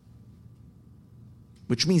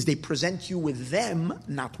 Which means they present you with them,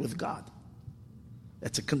 not with God.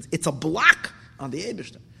 It's a block on the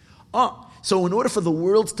Eibishter. So in order for the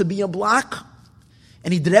worlds to be a block,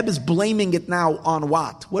 and the Rebbe is blaming it now on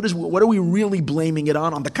what? What are we really blaming it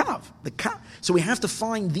on? On the kav. So we have to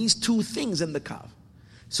find these two things in the kav.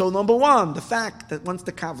 So number one, the fact that once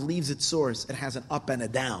the kav leaves its source, it has an up and a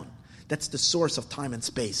down. That's the source of time and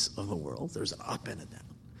space of the world. There's an up and a down.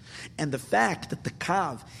 And the fact that the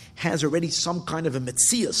kav has already some kind of a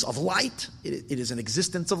metzias of light, it is an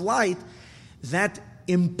existence of light, that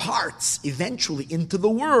imparts eventually into the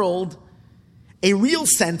world a real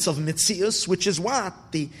sense of metzias, which is what?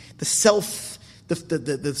 The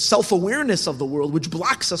self-awareness of the world, which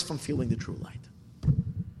blocks us from feeling the true light.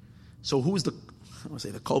 So who's the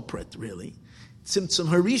culprit, really? Tzimtzum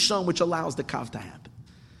Harishon, which allows the kav to happen.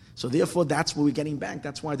 So therefore, that's where we're getting back.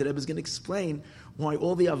 That's why the Rebbe is going to explain why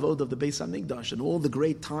all the avod of the Beis HaMikdash and all the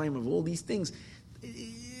great time of all these things,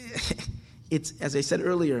 it's, as I said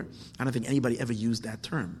earlier, I don't think anybody ever used that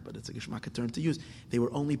term, but it's a Geshmaka term to use. They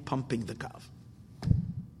were only pumping the kav.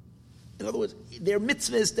 In other words, their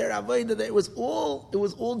mitzvahs, their avodah, it was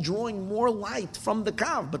all drawing more light from the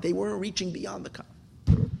kav, but they weren't reaching beyond the kav.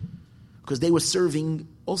 Because they were serving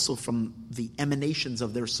also from the emanations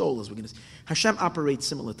of their soul, as we're going to see. Hashem operates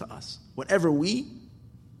similar to us. Whatever we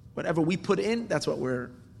put in, that's what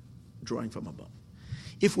we're drawing from above.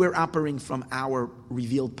 If we're operating from our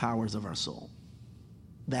revealed powers of our soul,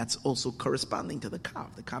 that's also corresponding to the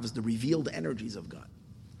kav. The kav is the revealed energies of God.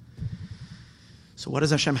 So what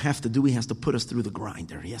does Hashem have to do? He has to put us through the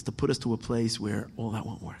grinder. He has to put us to a place where all that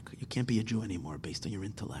won't work. You can't be a Jew anymore based on your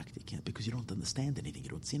intellect. You can't, because you don't understand anything. You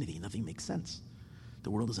don't see anything. Nothing makes sense.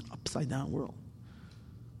 The world is an upside-down world.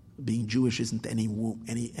 Being Jewish isn't any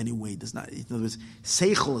way. Does not. In other words,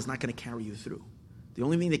 seichel is not going to carry you through. The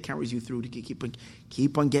only thing that carries you through to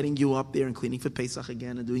keep on getting you up there and cleaning for Pesach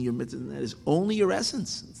again and doing your mitzvah is only your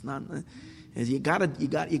essence. It's not. You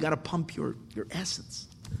gotta pump your essence,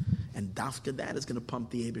 and dafka that is going to pump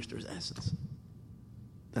the Eibishter's essence.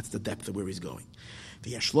 That's the depth of where he's going.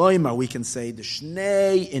 The Yeshloima, we can say the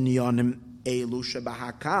Shnei Inyanim Elu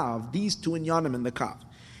Shebahakav. These two Inyanim in the Kav,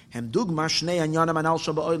 Hem Dugma Shnei Inyanim Anal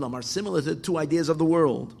Sheba'olam, are similar to the two ideas of the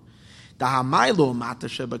world. The Hamaylo Mata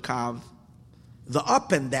Shebakav, the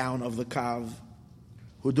up and down of the Kav,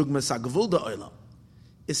 Hu Dugma Sagavul Da'olam,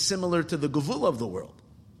 is similar to the Gavul of the world.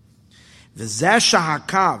 The Zeh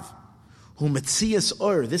Shahakav, Hu Metzias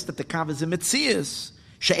Or, this that the Kav is a Metzias,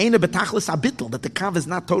 She'ena betachlis abitl, that the kav is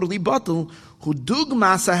not totally bottle. Hu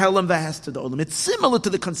dugma sahelam v'hester olam. It's similar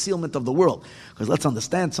to the concealment of the world. Because let's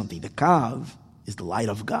understand something. The kav is the light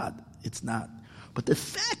of God. It's not. But the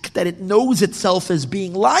fact that it knows itself as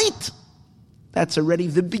being light, that's already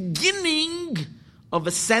the beginning of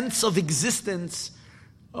a sense of existence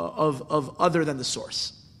of other than the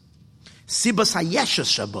source. Sibas hayeshus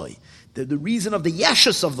shaboy, the reason of the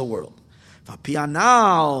yeshus of the world. So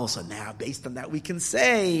now, based on that, we can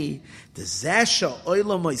say the Zesha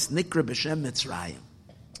Oilamois Nikra B'Shem Mitzrayim.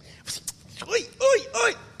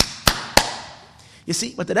 You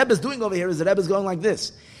see, what the Rebbe is doing over here is the Rebbe is going like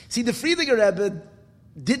this. See, the Friediger Rebbe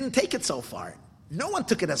didn't take it so far. No one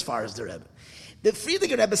took it as far as the Rebbe. The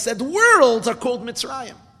Friediger Rebbe said worlds are called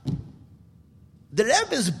Mitzrayim. The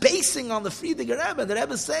Rebbe is basing on the Friediger Rebbe. The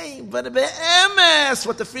Rebbe is saying, but be'emes,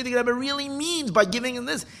 what the Friediger Rebbe really means by giving him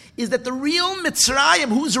this is that the real Mitzrayim,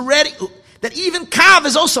 who's ready, that even Kav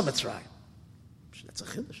is also Mitzrayim. That's a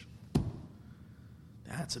chiddush.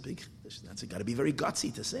 That's a big chiddush. That's got to be very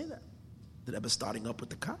gutsy to say that. The Rebbe is starting up with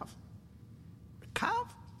the Kav. The Kav.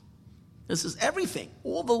 This is everything.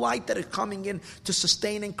 All the light that is coming in to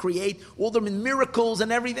sustain and create, all the miracles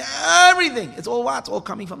and everything. It's all what? It's all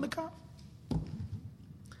coming from the Kav.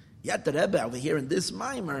 Yet the Rebbe over here in this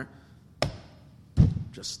mimer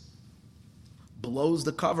just blows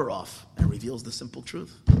the cover off and reveals the simple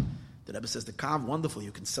truth. The Rebbe says the Kav, wonderful,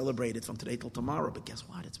 you can celebrate it from today till tomorrow, but guess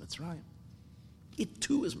what? It's Mitzrayim. It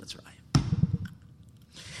too is Mitzrayim.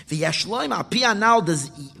 The Yeshloim Apia now the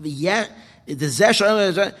Zesha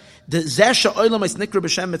Olam is Nikra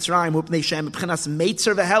B'Shem Mitzrayim Upnei Shem B'Chinas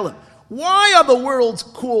Meitzer V'Helim. Why are the worlds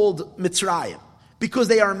called Mitzrayim? Because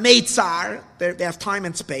they are meitzar, they have time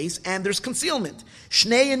and space, and there's concealment.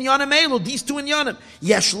 Shnei inyanim elu, these two inyanim.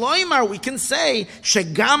 Yesh loimar, we can say,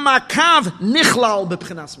 shegam kav nichlal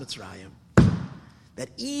b'pchinas Mitzrayim.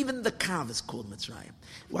 That even the kav is called Mitzrayim.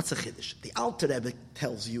 What's a chiddush? The Alter Rebbe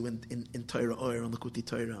tells you in Torah Oyer, and Likutei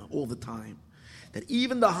Torah, all the time, that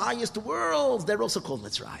even the highest worlds, they're also called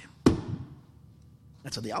Mitzrayim.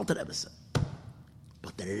 That's what the Alter Rebbe said.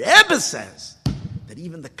 But the Rebbe says that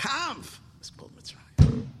even the kav is called Mitzrayim.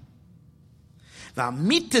 The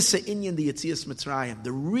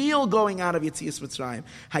real going out of Yetzias Mitzrayim,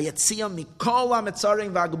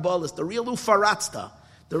 the real ufaratzta,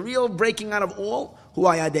 the real breaking out of all,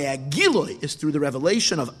 is through the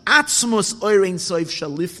revelation of Atzmus Oirein Soif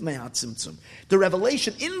Shalifnei HaTzimtzum. The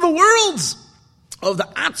revelation in the worlds of the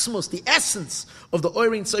Atzmus, the essence of the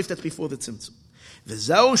Oirein Soif that's before the Tzimtzum. That's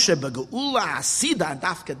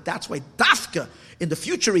why Dafka in the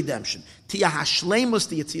future redemption, Tia Hashleimus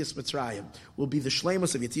the Yetzias Mitzrayim will be the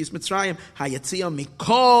Shleimus of Yetzias Mitzrayim, Hayetzia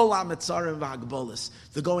Mikol HaMetzarim V'Hagbolis,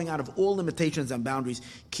 the going out of all limitations and boundaries.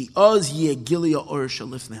 Ki Oz Yegilia Or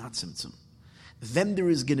Shalifnei HaTzimtzum. Then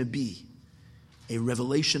there is going to be a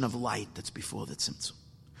revelation of light that's before the Tzimtzum.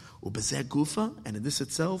 Ubezeh Gufa, and in this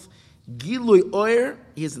itself, Gilui Oyer,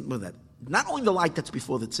 he isn't with that. Not only the light that's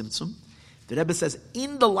before the Tzimtzum, the Rebbe says,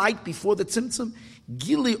 in the light before the Tzimtzum,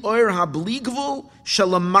 Gili Oyer HaBligvul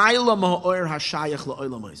Shalamayla Ma'oyer HaShayach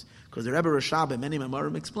La'olamos. Because the Rebbe Rashab and many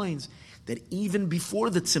Memorim explains that even before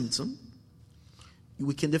the Tzimtzum,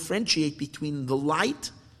 we can differentiate between the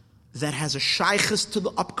light that has a shaychus to the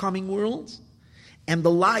upcoming worlds and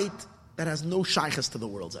the light that has no shaychus to the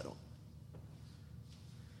worlds at all.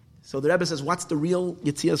 So the Rebbe says, what's the real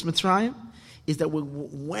Yetzias Mitzrayim? Is that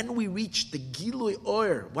when we reach the Gilui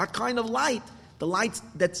Oyer, what kind of light? The light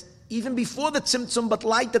that's even before the Tzimtzum, but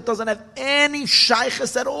light that doesn't have any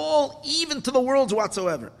shaychus at all, even to the worlds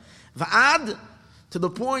whatsoever. Va'ad, to the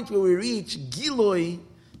point where we reach Gilui,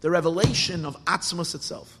 the revelation of Atzmus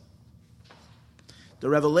itself. The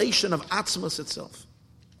revelation of Atzmus itself.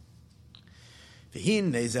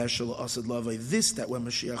 This, that when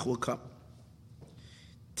Mashiach will come.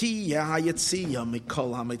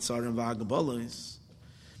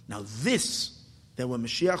 Now this, that when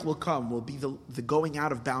Mashiach will come, will be the going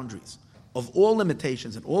out of boundaries, of all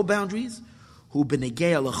limitations and all boundaries,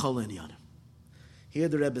 Here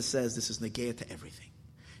the Rebbe says this is negaya to everything.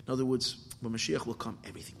 In other words, when Mashiach will come,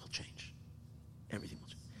 everything will change. Everything will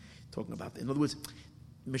change. Talking about that. In other words,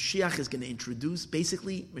 Mashiach is going to introduce,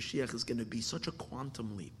 basically, Mashiach is going to be such a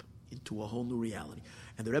quantum leap into a whole new reality.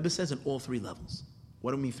 And the Rebbe says in all three levels.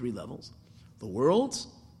 What do we mean three levels? The worlds,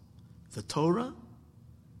 the Torah,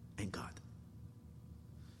 and God.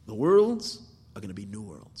 The worlds are going to be new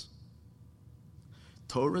worlds.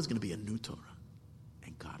 Torah is going to be a new Torah.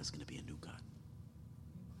 And God is going to be a new God.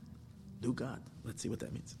 New God. Let's see what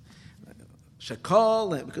that means.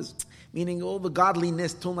 Shakal, because meaning all the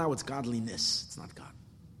godliness, till now it's godliness. It's not God.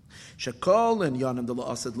 Shakal and Yanim de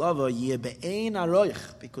la'asad lava yeh be'ein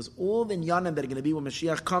aroich, because all the Yanim that are going to be when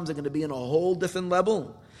Mashiach comes are going to be in a whole different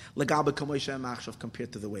level. L'gabe kamoisha machshav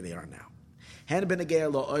compared to the way they are now. Hen benegei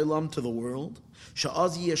la'olam to the world.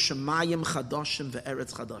 Sha'az yeh shemayim chadashim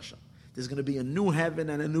ve'eretz chadasha. There's going to be a new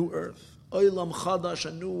heaven and a new earth. Olam chadash,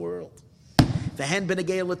 a new world. The hand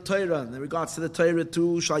benegei l'Torah, in regards to the Torah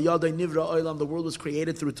too, shayadai nivra olam, the world was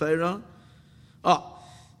created through Torah. What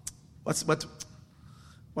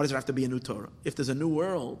does there have to be a new Torah? If there's a new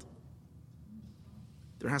world,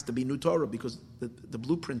 there has to be new Torah because the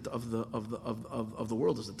blueprint of the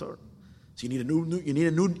world is the Torah. So you need a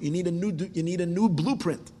new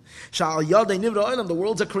blueprint. Shayadai nivra olam, the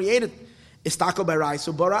worlds are created. Istako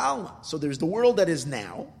baraisu bara alma. So there's the world that is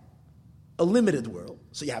now, a limited world.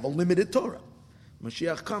 So you have a limited Torah.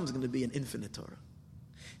 Mashiach comes, is going to be an infinite Torah.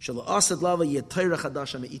 There's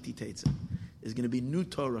going to be new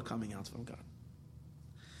Torah coming out from God.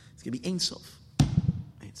 It's going to be Ein Sof.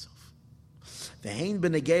 Ein Sof.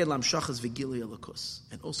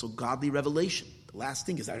 And also godly revelation. The last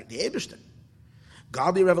thing is the Eibishter.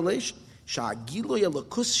 Godly revelation.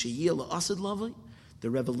 The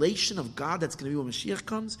revelation of God that's going to be when Mashiach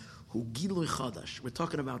comes. We're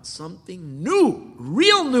talking about something new,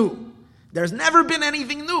 real new. There's never been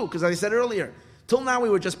anything new, because as I said earlier, till now we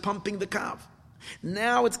were just pumping the kav.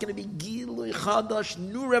 Now it's going to be Gilui Chadash,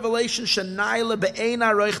 new revelation, Shanayla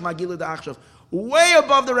Be'ena Roich Magilu Da'achshav, way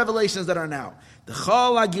above the revelations that are now. The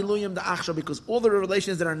Chal HaGiluyim Da'achshav, because all the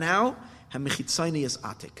revelations that are now, HaMechitzayni is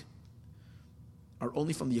Atik, are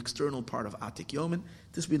only from the external part of Atik Yomin.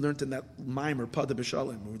 This we learned in that Maimer, Pada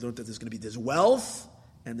B'Shalom, we learned that there's wealth,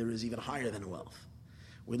 and there is even higher than wealth.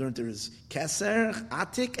 We learned there is Keser,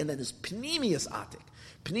 Atik, and then there's Pnimius Atik.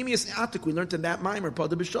 Pnimius Atik, we learned in that Maimer, Pada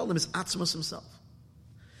B'Shalom, is Atzmus himself.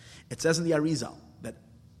 It says in the Arizal that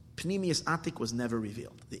Pnimius Atik was never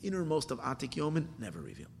revealed. The innermost of Atik Yomin, never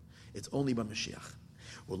revealed. It's only by Mashiach.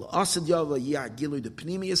 The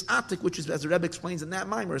Pnimius Atik, which is, as the Rebbe explains in that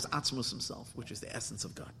Maimer, is Atzmus himself, which is the essence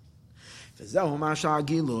of God.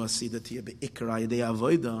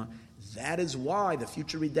 That is why the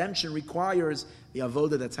future redemption requires the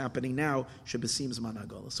avoda that's happening now.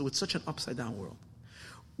 So it's such an upside down world.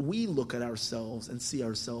 We look at ourselves and see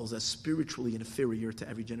ourselves as spiritually inferior to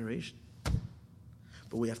every generation.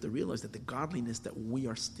 But we have to realize that the godliness that we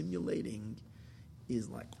are stimulating is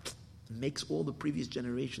makes all the previous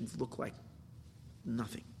generations look like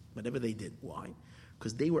nothing, whatever they did. Why?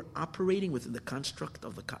 Because they were operating within the construct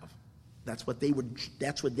of the Kav. That's what they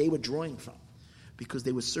were drawing from. Because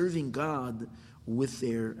they were serving God with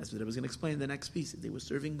their, as I was going to explain in the next piece, they were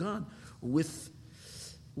serving God with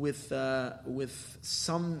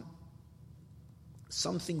something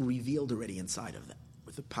revealed already inside of them,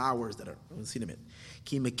 with the powers that are. We'll see in a minute.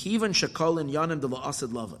 Ki mekivan shakol in yanim de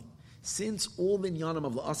la'asad lavai. Since all the yanim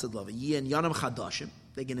of la'asad lavai, ye and yanim chadashim,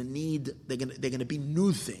 they're going to be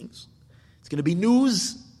new things. It's going to be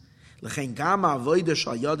news. L'chein gama avoda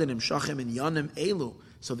shal yadin imshachem in yanim elu.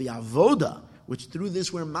 So the avoda, which through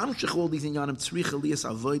this we're mamshech all these inyanim tzrich elias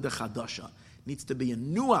avoda chadasha, needs to be a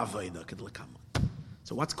new avoda kedlekama.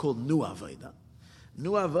 So what's called new avoda?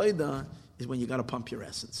 New avoda is when you got to pump your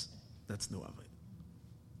essence. That's new avoda.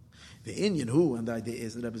 The Indian who, and the idea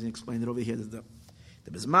is that I was explained it over here. The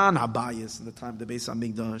Bizman Habayis in the time of the Beis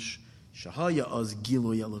Hamikdash, Shahaya az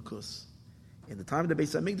Gilu Yalakus. In the time of the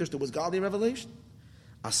Beis Hamikdash, there was godly revelation.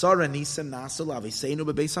 Asara Nisim Nasal Aviseinu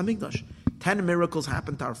beBeis Hamikdash. 10 miracles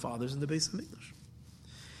happened to our fathers in the Beis Hamikdash.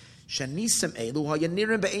 Shanisim Elu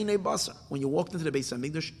Hayanirim be'enei basar. When you walked into the Beis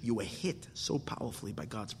Hamikdash, you were hit so powerfully by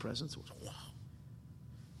God's presence. It was wow.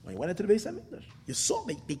 When you went into the Beis Hamikdash, you saw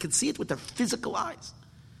it. They could see it with their physical eyes.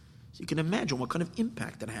 So you can imagine what kind of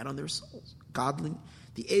impact it had on their souls. Godly,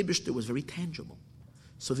 the Eibishter was very tangible.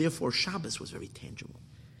 So therefore, Shabbos was very tangible.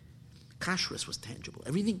 Kashrus was tangible.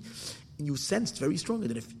 Everything, and you sensed very strongly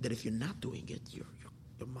that if you're not doing it, your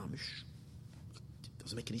mamish, it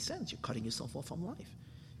doesn't make any sense. You're cutting yourself off from life.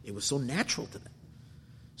 It was so natural to them.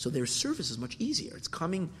 So their service is much easier. It's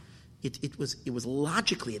coming It was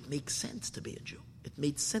logically, it makes sense to be a Jew. It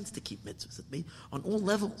made sense to keep mitzvahs. It made on all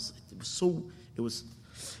levels. It was so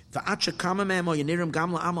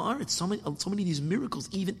many of these miracles,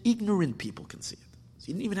 even ignorant people can see it. So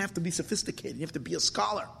you didn't even have to be sophisticated. You have to be a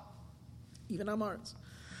scholar. Even Amaretz.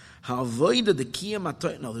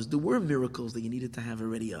 No, there were miracles that you needed to have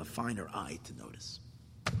already a finer eye to notice.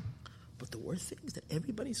 But there were things that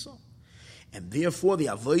everybody saw. And therefore, the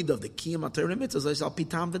avoid of the Kiyam HaTorah mitzvahs is al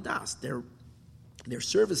pitam v'das. Their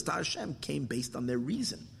service to Hashem came based on their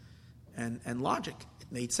reason and logic.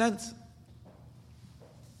 It made sense.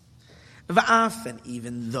 V'af, and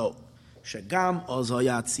even though shagam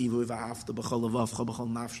ozoyat tzivu v'afta b'chol levavcha b'chol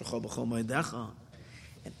nafshecha b'chol moedecha,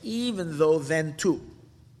 and even though then too,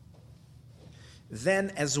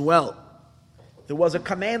 then as well, there was a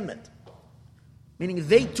commandment, meaning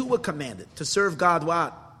they too were commanded to serve God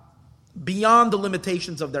what? Beyond the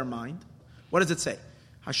limitations of their mind. What does it say?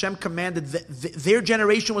 Hashem commanded, their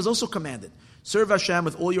generation was also commanded. Serve Hashem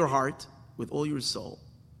with all your heart, with all your soul,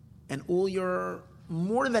 and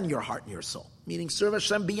more than your heart and your soul. Meaning serve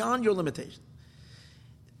Hashem beyond your limitations.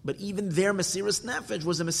 But even their Mesiras Nefesh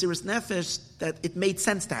was a Mesiras Nefesh that it made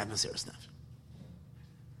sense to have Mesiras Nefesh.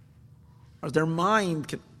 Or their mind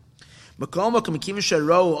can...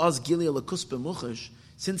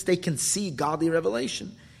 Since they can see godly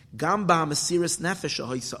revelation, Gamba Mesiras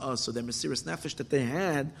Nefesh, so their Mesiras Nefesh that they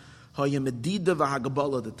had,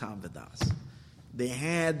 they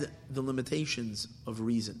had the limitations of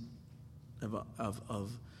reason,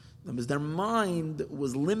 because their mind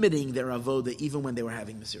was limiting their avoda even when they were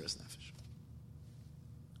having Mesiras Nefesh.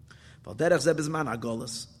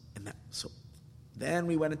 So then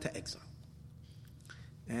we went into exile,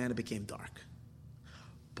 and it became dark,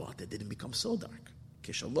 but it didn't become so dark.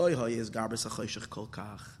 The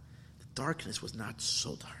darkness was not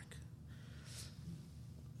so dark.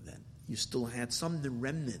 Then you still had some of the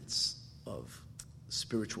remnants of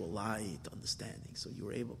spiritual light, understanding. So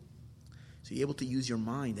you're able to use your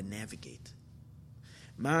mind and navigate.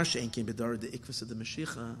 When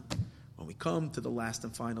we come to the last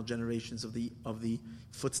and final generations of the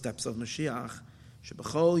footsteps of Mashiach,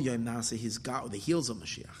 the heels of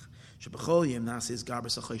Mashiach,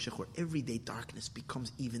 where everyday darkness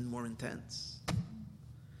becomes even more intense.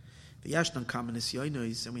 And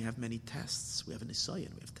we have many tests. We have an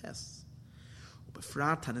Nisayan, we have tests.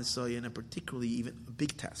 And particularly even a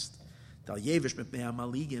big test.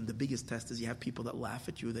 The biggest test is you have people that laugh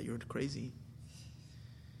at you that you're crazy.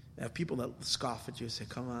 You have people that scoff at you and say,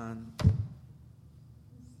 come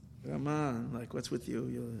on, like what's with you?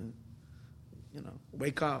 You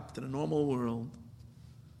wake up to the normal world.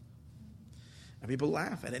 And people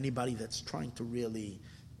laugh at anybody that's trying to really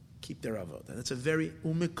keep their avot. And it's a very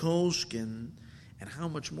umekolshkin, and how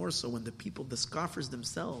much more so when the people, the scoffers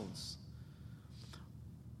themselves,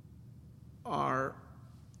 are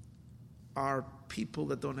people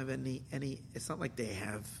that don't have any. It's not like they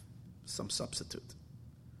have some substitute.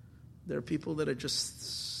 There are people that are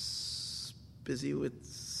just busy with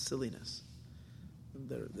silliness.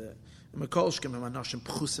 They're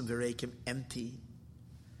empty.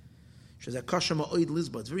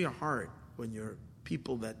 It's very hard when you're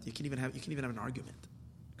people that you can even have an argument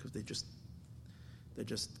because they're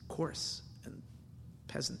just coarse and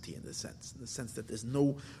peasanty in the sense that there's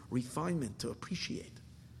no refinement to appreciate,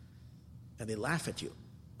 and they laugh at you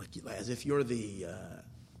as if you're the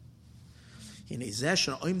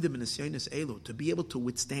to be able to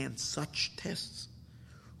withstand such tests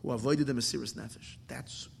who avoided the Mesiras Nefesh.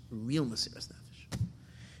 That's real Mesiras Nefesh.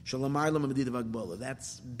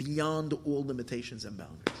 That's beyond all limitations and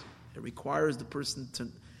boundaries. It requires the person to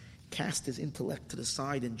cast his intellect to the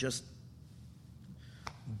side and just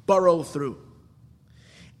burrow through.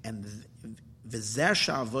 And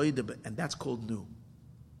that's called new.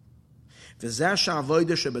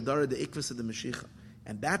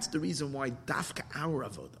 And that's the reason why dafka our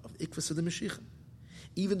avodah of ikvus of the Mashiach,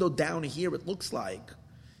 even though down here it looks like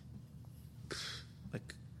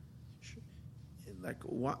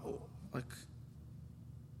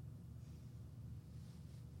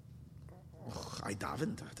I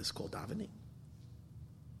davened. This is called davening.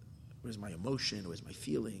 Where's my emotion? Where's my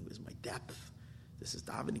feeling? Where's my depth? This is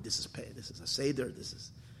davening. This is pay. This is a seder. This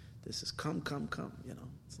is come.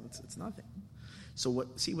 It's nothing. So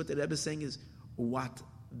what the Rebbe is saying is what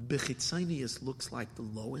bechitzonius looks like the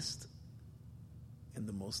lowest and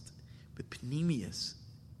the most, but pnimius,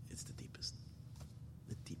 it's the deepest.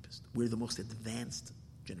 The deepest. We're the most advanced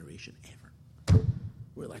generation ever.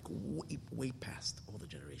 We're like way past all the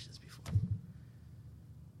generations before.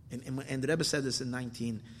 And the Rebbe said this in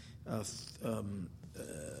 19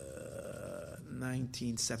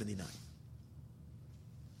 1979.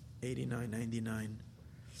 89, 99,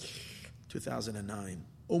 2009,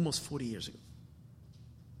 almost 40 years ago.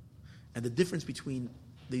 And the difference between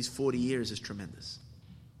these 40 years is tremendous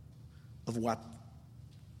of what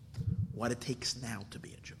it takes now to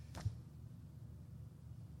be a Jew.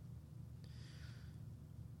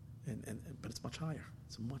 But it's much higher.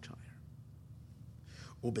 It's much higher.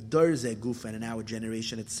 And in our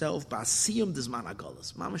generation itself,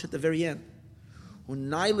 mamash at the very end. The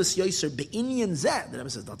Rebbe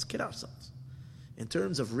says, let's kid ourselves. In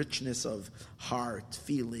terms of richness of heart,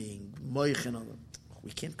 feeling,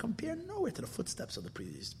 we can't compare nowhere to the footsteps of the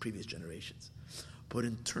previous generations. But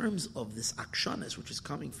in terms of this akshanis, which is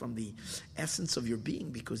coming from the essence of your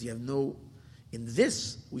being, because you have in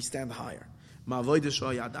this, we stand higher. Much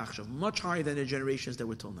higher than the generations that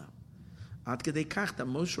were till now. Ad kedei kach that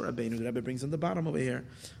Moshe Rabbeinu, the Rebbe brings on the bottom over here,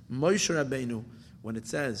 Moshe Rabbeinu, when it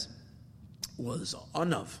says, was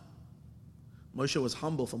anav, Moshe was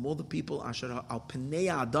humble from all the people, asher al penei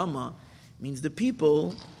adama, means the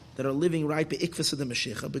people that are living right be'ikvus of the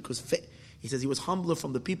Mashiach, because he says he was humbler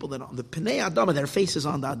from the people that are on the penei adama, their faces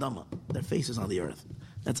on the adama, their faces on the earth.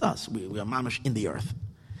 That's us. We are mamash in the earth.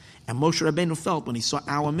 And Moshe Rabbeinu felt when he saw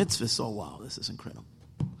our mitzvahs, oh wow, this is incredible.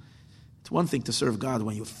 It's one thing to serve God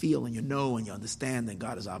when you feel and you know and you understand and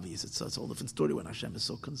God is obvious. It's a whole different story when Hashem is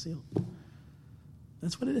so concealed.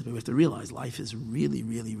 That's what it is. But we have to realize life is really,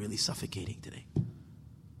 really, really suffocating today.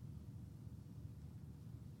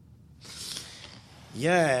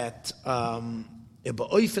 Yet, in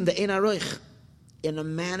a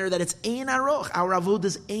manner that it's ein aroch, our avodah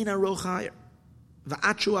is ein aroch higher. There's a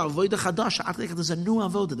new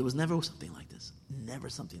avodah. There was never something like this. Never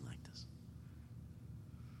something like this.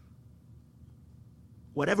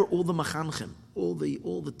 Whatever all the machanchim, all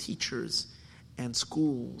the teachers and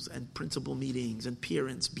schools and principal meetings and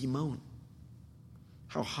parents bemoan,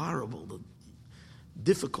 how horrible,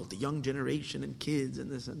 difficult, the young generation and kids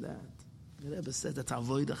and this and that. The Rebbe says that's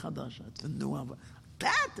avodah chadasha. It's a new avodah.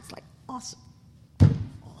 That is like awesome.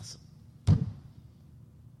 Awesome.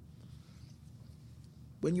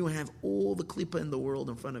 When you have all the klipa in the world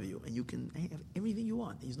in front of you and you can have everything you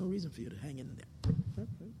want, there's no reason for you to hang in there.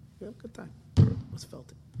 You have a good time. Must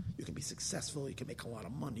felt it. You can be successful, you can make a lot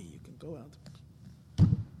of money, you can go out.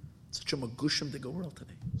 It's such a magushim to go world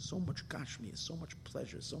today. So much gashmi, so much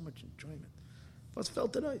pleasure, so much enjoyment. What's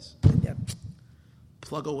felt it is. And yet,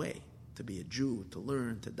 plug away to be a Jew, to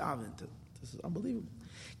learn, to daven. This is unbelievable.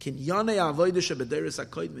 Because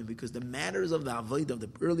the matters of the avodah of the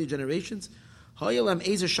early generations,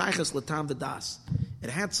 it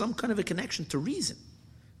had some kind of a connection to reason.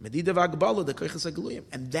 And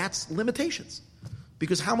that's limitations.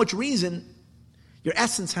 Because how much reason, your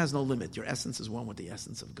essence has no limit. Your essence is one with the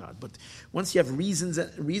essence of God. But once you have reasons,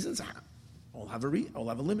 all have a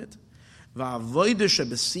limit. Dafka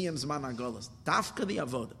the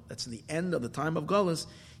avodah. That's in the end of the time of Golus.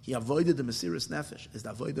 He avoided the Mesiris Nefesh. Is the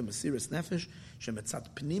avoid the Mesiris Nefesh shemetzat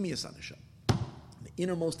pnimius haneshama, the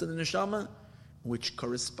innermost of the neshama, which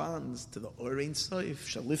corresponds to the Orein Soif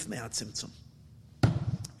shalifnei hatzimtzum,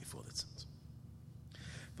 before the tzimtzum.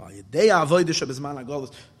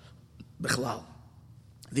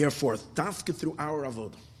 Therefore, dafka through our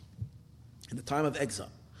avodah in the time of exile.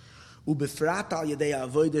 And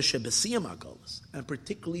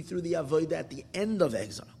particularly through the avodah at the end of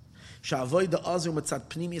exile, which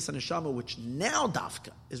now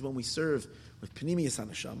dafka is when we serve with pnimius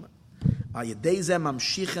haneshama. We're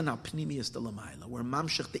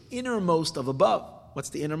mamshich the innermost of above. What's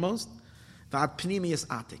the innermost? The pnimius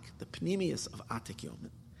of atik yomin.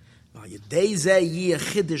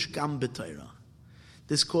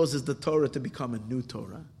 This causes the Torah to become a new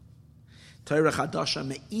Torah. Torah Chadasha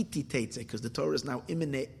me'iti teitze, because the Torah is now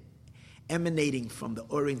emanating from the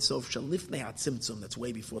Orein Sof Shalifnei HaTzimtzum, that's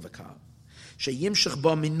way before the Kav. Sheyimshach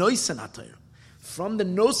ba minoisen HaTorah. From the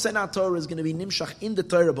Nosen HaTorah is going to be nimshach in the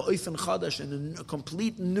Torah, ba'oifen chadash, and a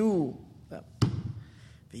complete new.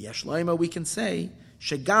 V'yesh loima, we can say,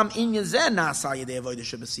 shegam in yezeh nasa yedei avodah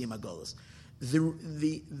shebesiyim hagolos.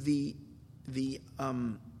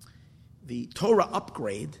 The Torah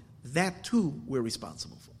upgrade, that too we're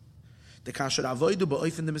responsible for. The kasher avoidu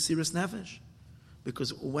ba'oifen the Mesiris Nefesh.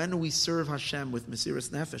 Because when we serve Hashem with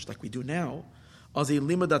Mesiris Nefesh, like we do now, as a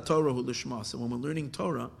limud Torah hu lishma. So when we're learning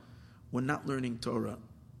Torah, we're not learning Torah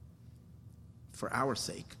for our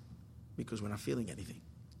sake, because we're not feeling anything.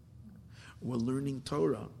 We're learning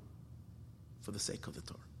Torah for the sake of the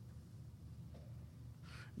Torah.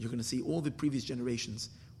 You're going to see all the previous generations,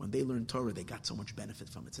 when they learned Torah, they got so much benefit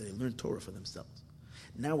from it. So they learned Torah for themselves.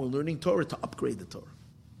 Now we're learning Torah to upgrade the Torah.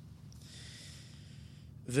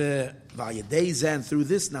 And through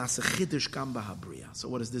this, so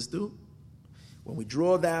what does this do? When we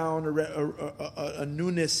draw down a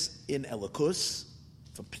newness in Elikus,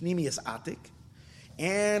 for Pnimius Atik,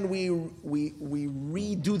 and we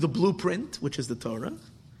redo the blueprint, which is the Torah,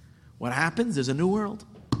 what happens? There's a new world.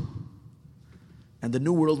 And the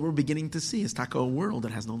new world we're beginning to see is a world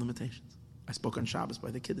that has no limitations. I spoke on Shabbos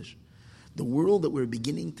by the Kiddush. The world that we're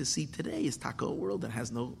beginning to see today is a world that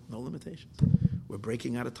has no limitations. We're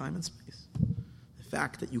breaking out of time and space. The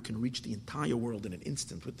fact that you can reach the entire world in an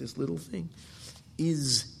instant with this little thing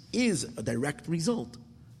is a direct result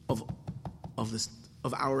of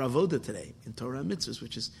our avoda today in Torah and mitzvahs,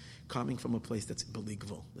 which is coming from a place that's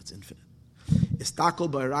beligvul, that's infinite. Istakol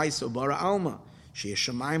ba'raiso bara alma.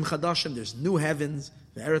 She'eshamayim chadashim, there's new heavens.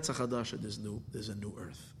 Ve'eretz chadasha, there's a new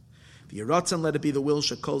earth. V'yiratzan, let it be the will.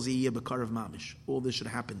 Shekol ziyeh bekarav mamish. All this should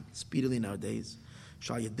happen speedily nowadays.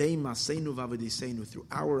 Shal yedei maseinu v'avodisenu, through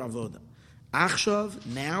our avoda. Achshav,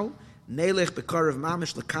 now, neilech bekarav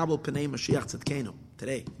mamish lekabel pnei Mashiach tzedkenu.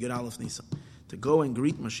 Today, Yud Aleph Nisan, to go and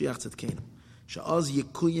greet Mashiach tzedkenu. Sha'az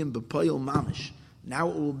yekuyim b'poyel mamish. Now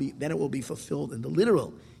it will be fulfilled in the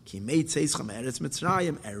literal. As the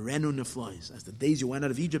days you went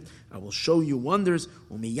out of Egypt, I will show you wonders.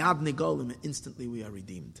 And instantly we are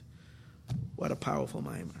redeemed. What a powerful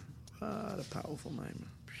maimer. What a powerful maimer.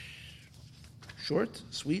 Short,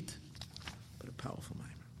 sweet, but a powerful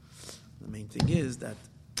maimer. The main thing is that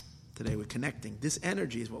today we're connecting. This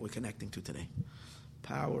energy is what we're connecting to today.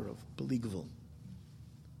 Power of beligvul.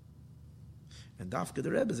 And Dafka the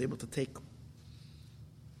Rebbe is able to take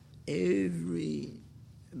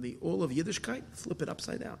all of Yiddishkeit, flip it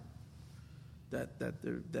upside down.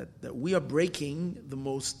 That we are breaking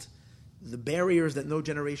the barriers that no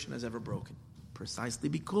generation has ever broken, precisely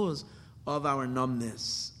because of our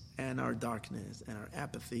numbness and our darkness and our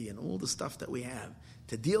apathy and all the stuff that we have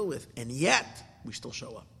to deal with, and yet we still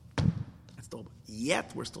show up.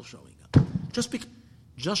 Yet we're still showing up.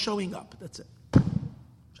 Just showing up. That's it.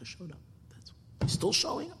 Just showed up. He's still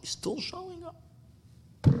showing up. He's still showing up.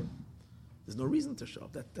 There's no reason to show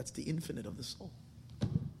up. That's the infinite of the soul.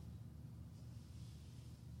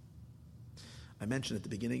 I mentioned at the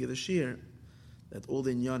beginning of the shir that all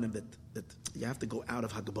the inyanim that you have to go out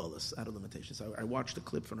of hagbalas, out of limitations. I watched a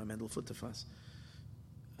clip from Mendel Futafas.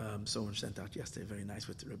 Someone sent out yesterday, very nice,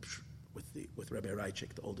 with Rebbe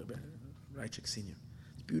Reichik, the older Reichik senior.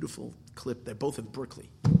 It's a beautiful clip. They're both in Berkeley.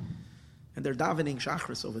 And they're davening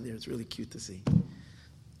Shachris over there. It's really cute to see.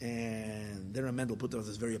 And then Mendel Futafas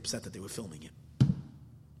is very upset that they were filming it. He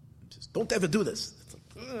says, don't ever do this. It's like,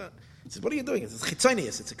 he says, what are you doing? It's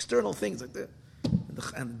chitzonius. It's external things like that.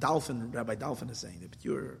 And Rabbi Dalfin is saying that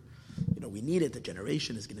we need it. The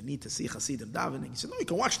generation is going to need to see Hasidim davening. He said, no, you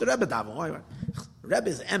can watch the Rebbe daven. Why? Rebbe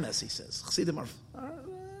is emes, he says. Hasidim are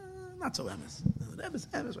not so emes. The Rebbe is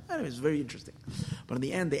emes. Anyway, it's very interesting. But in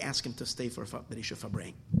the end, they ask him to stay that he should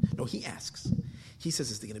fabring. No, he asks. He says,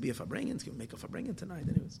 is there going to be a fabrengen? He's going to make a fabrengen tonight.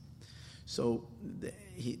 Anyways. So,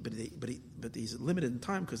 but he's limited in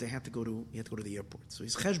time because he had to go to the airport. So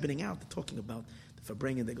he's cheshbening out, talking about the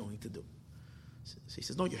fabrengen they're going to do. So he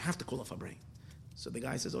says, no, you have to call a fabrengen. So the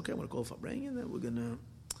guy says, okay, I'm going to call a fabrengen, and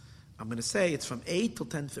I'm going to say it's from 8 till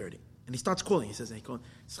 10:30. And he starts calling. He says, we're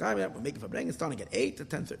making fabrengen, starting at 8 to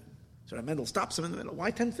 10:30. So Mendel stops him in the middle.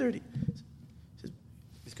 Why 10:30? He says,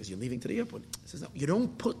 because you're leaving to the airport. He says, no, you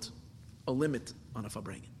don't put a limit on a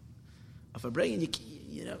fabrengen. A fabrengen,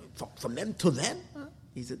 from them to then.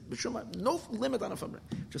 He said, no limit on a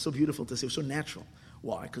fabrengen. Just so beautiful to see. It was so natural.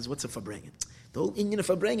 Why? Because what's a fabrengen? The whole Indian of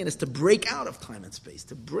fabrengen is to break out of time and space.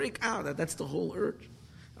 To break out. That's the whole urge.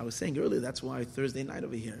 I was saying earlier, that's why Thursday night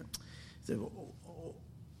over here, said,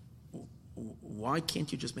 why can't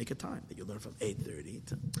you just make a time that you learn from 8:30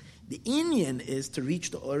 to... The Indian is to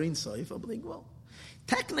reach the Orin Soif of well.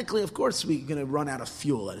 Technically, of course, we're going to run out of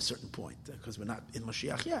fuel at a certain point because we're not in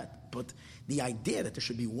Mashiach yet. But the idea that there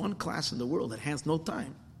should be one class in the world that has no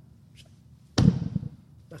time,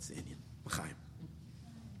 that's the Indian. L'chaim.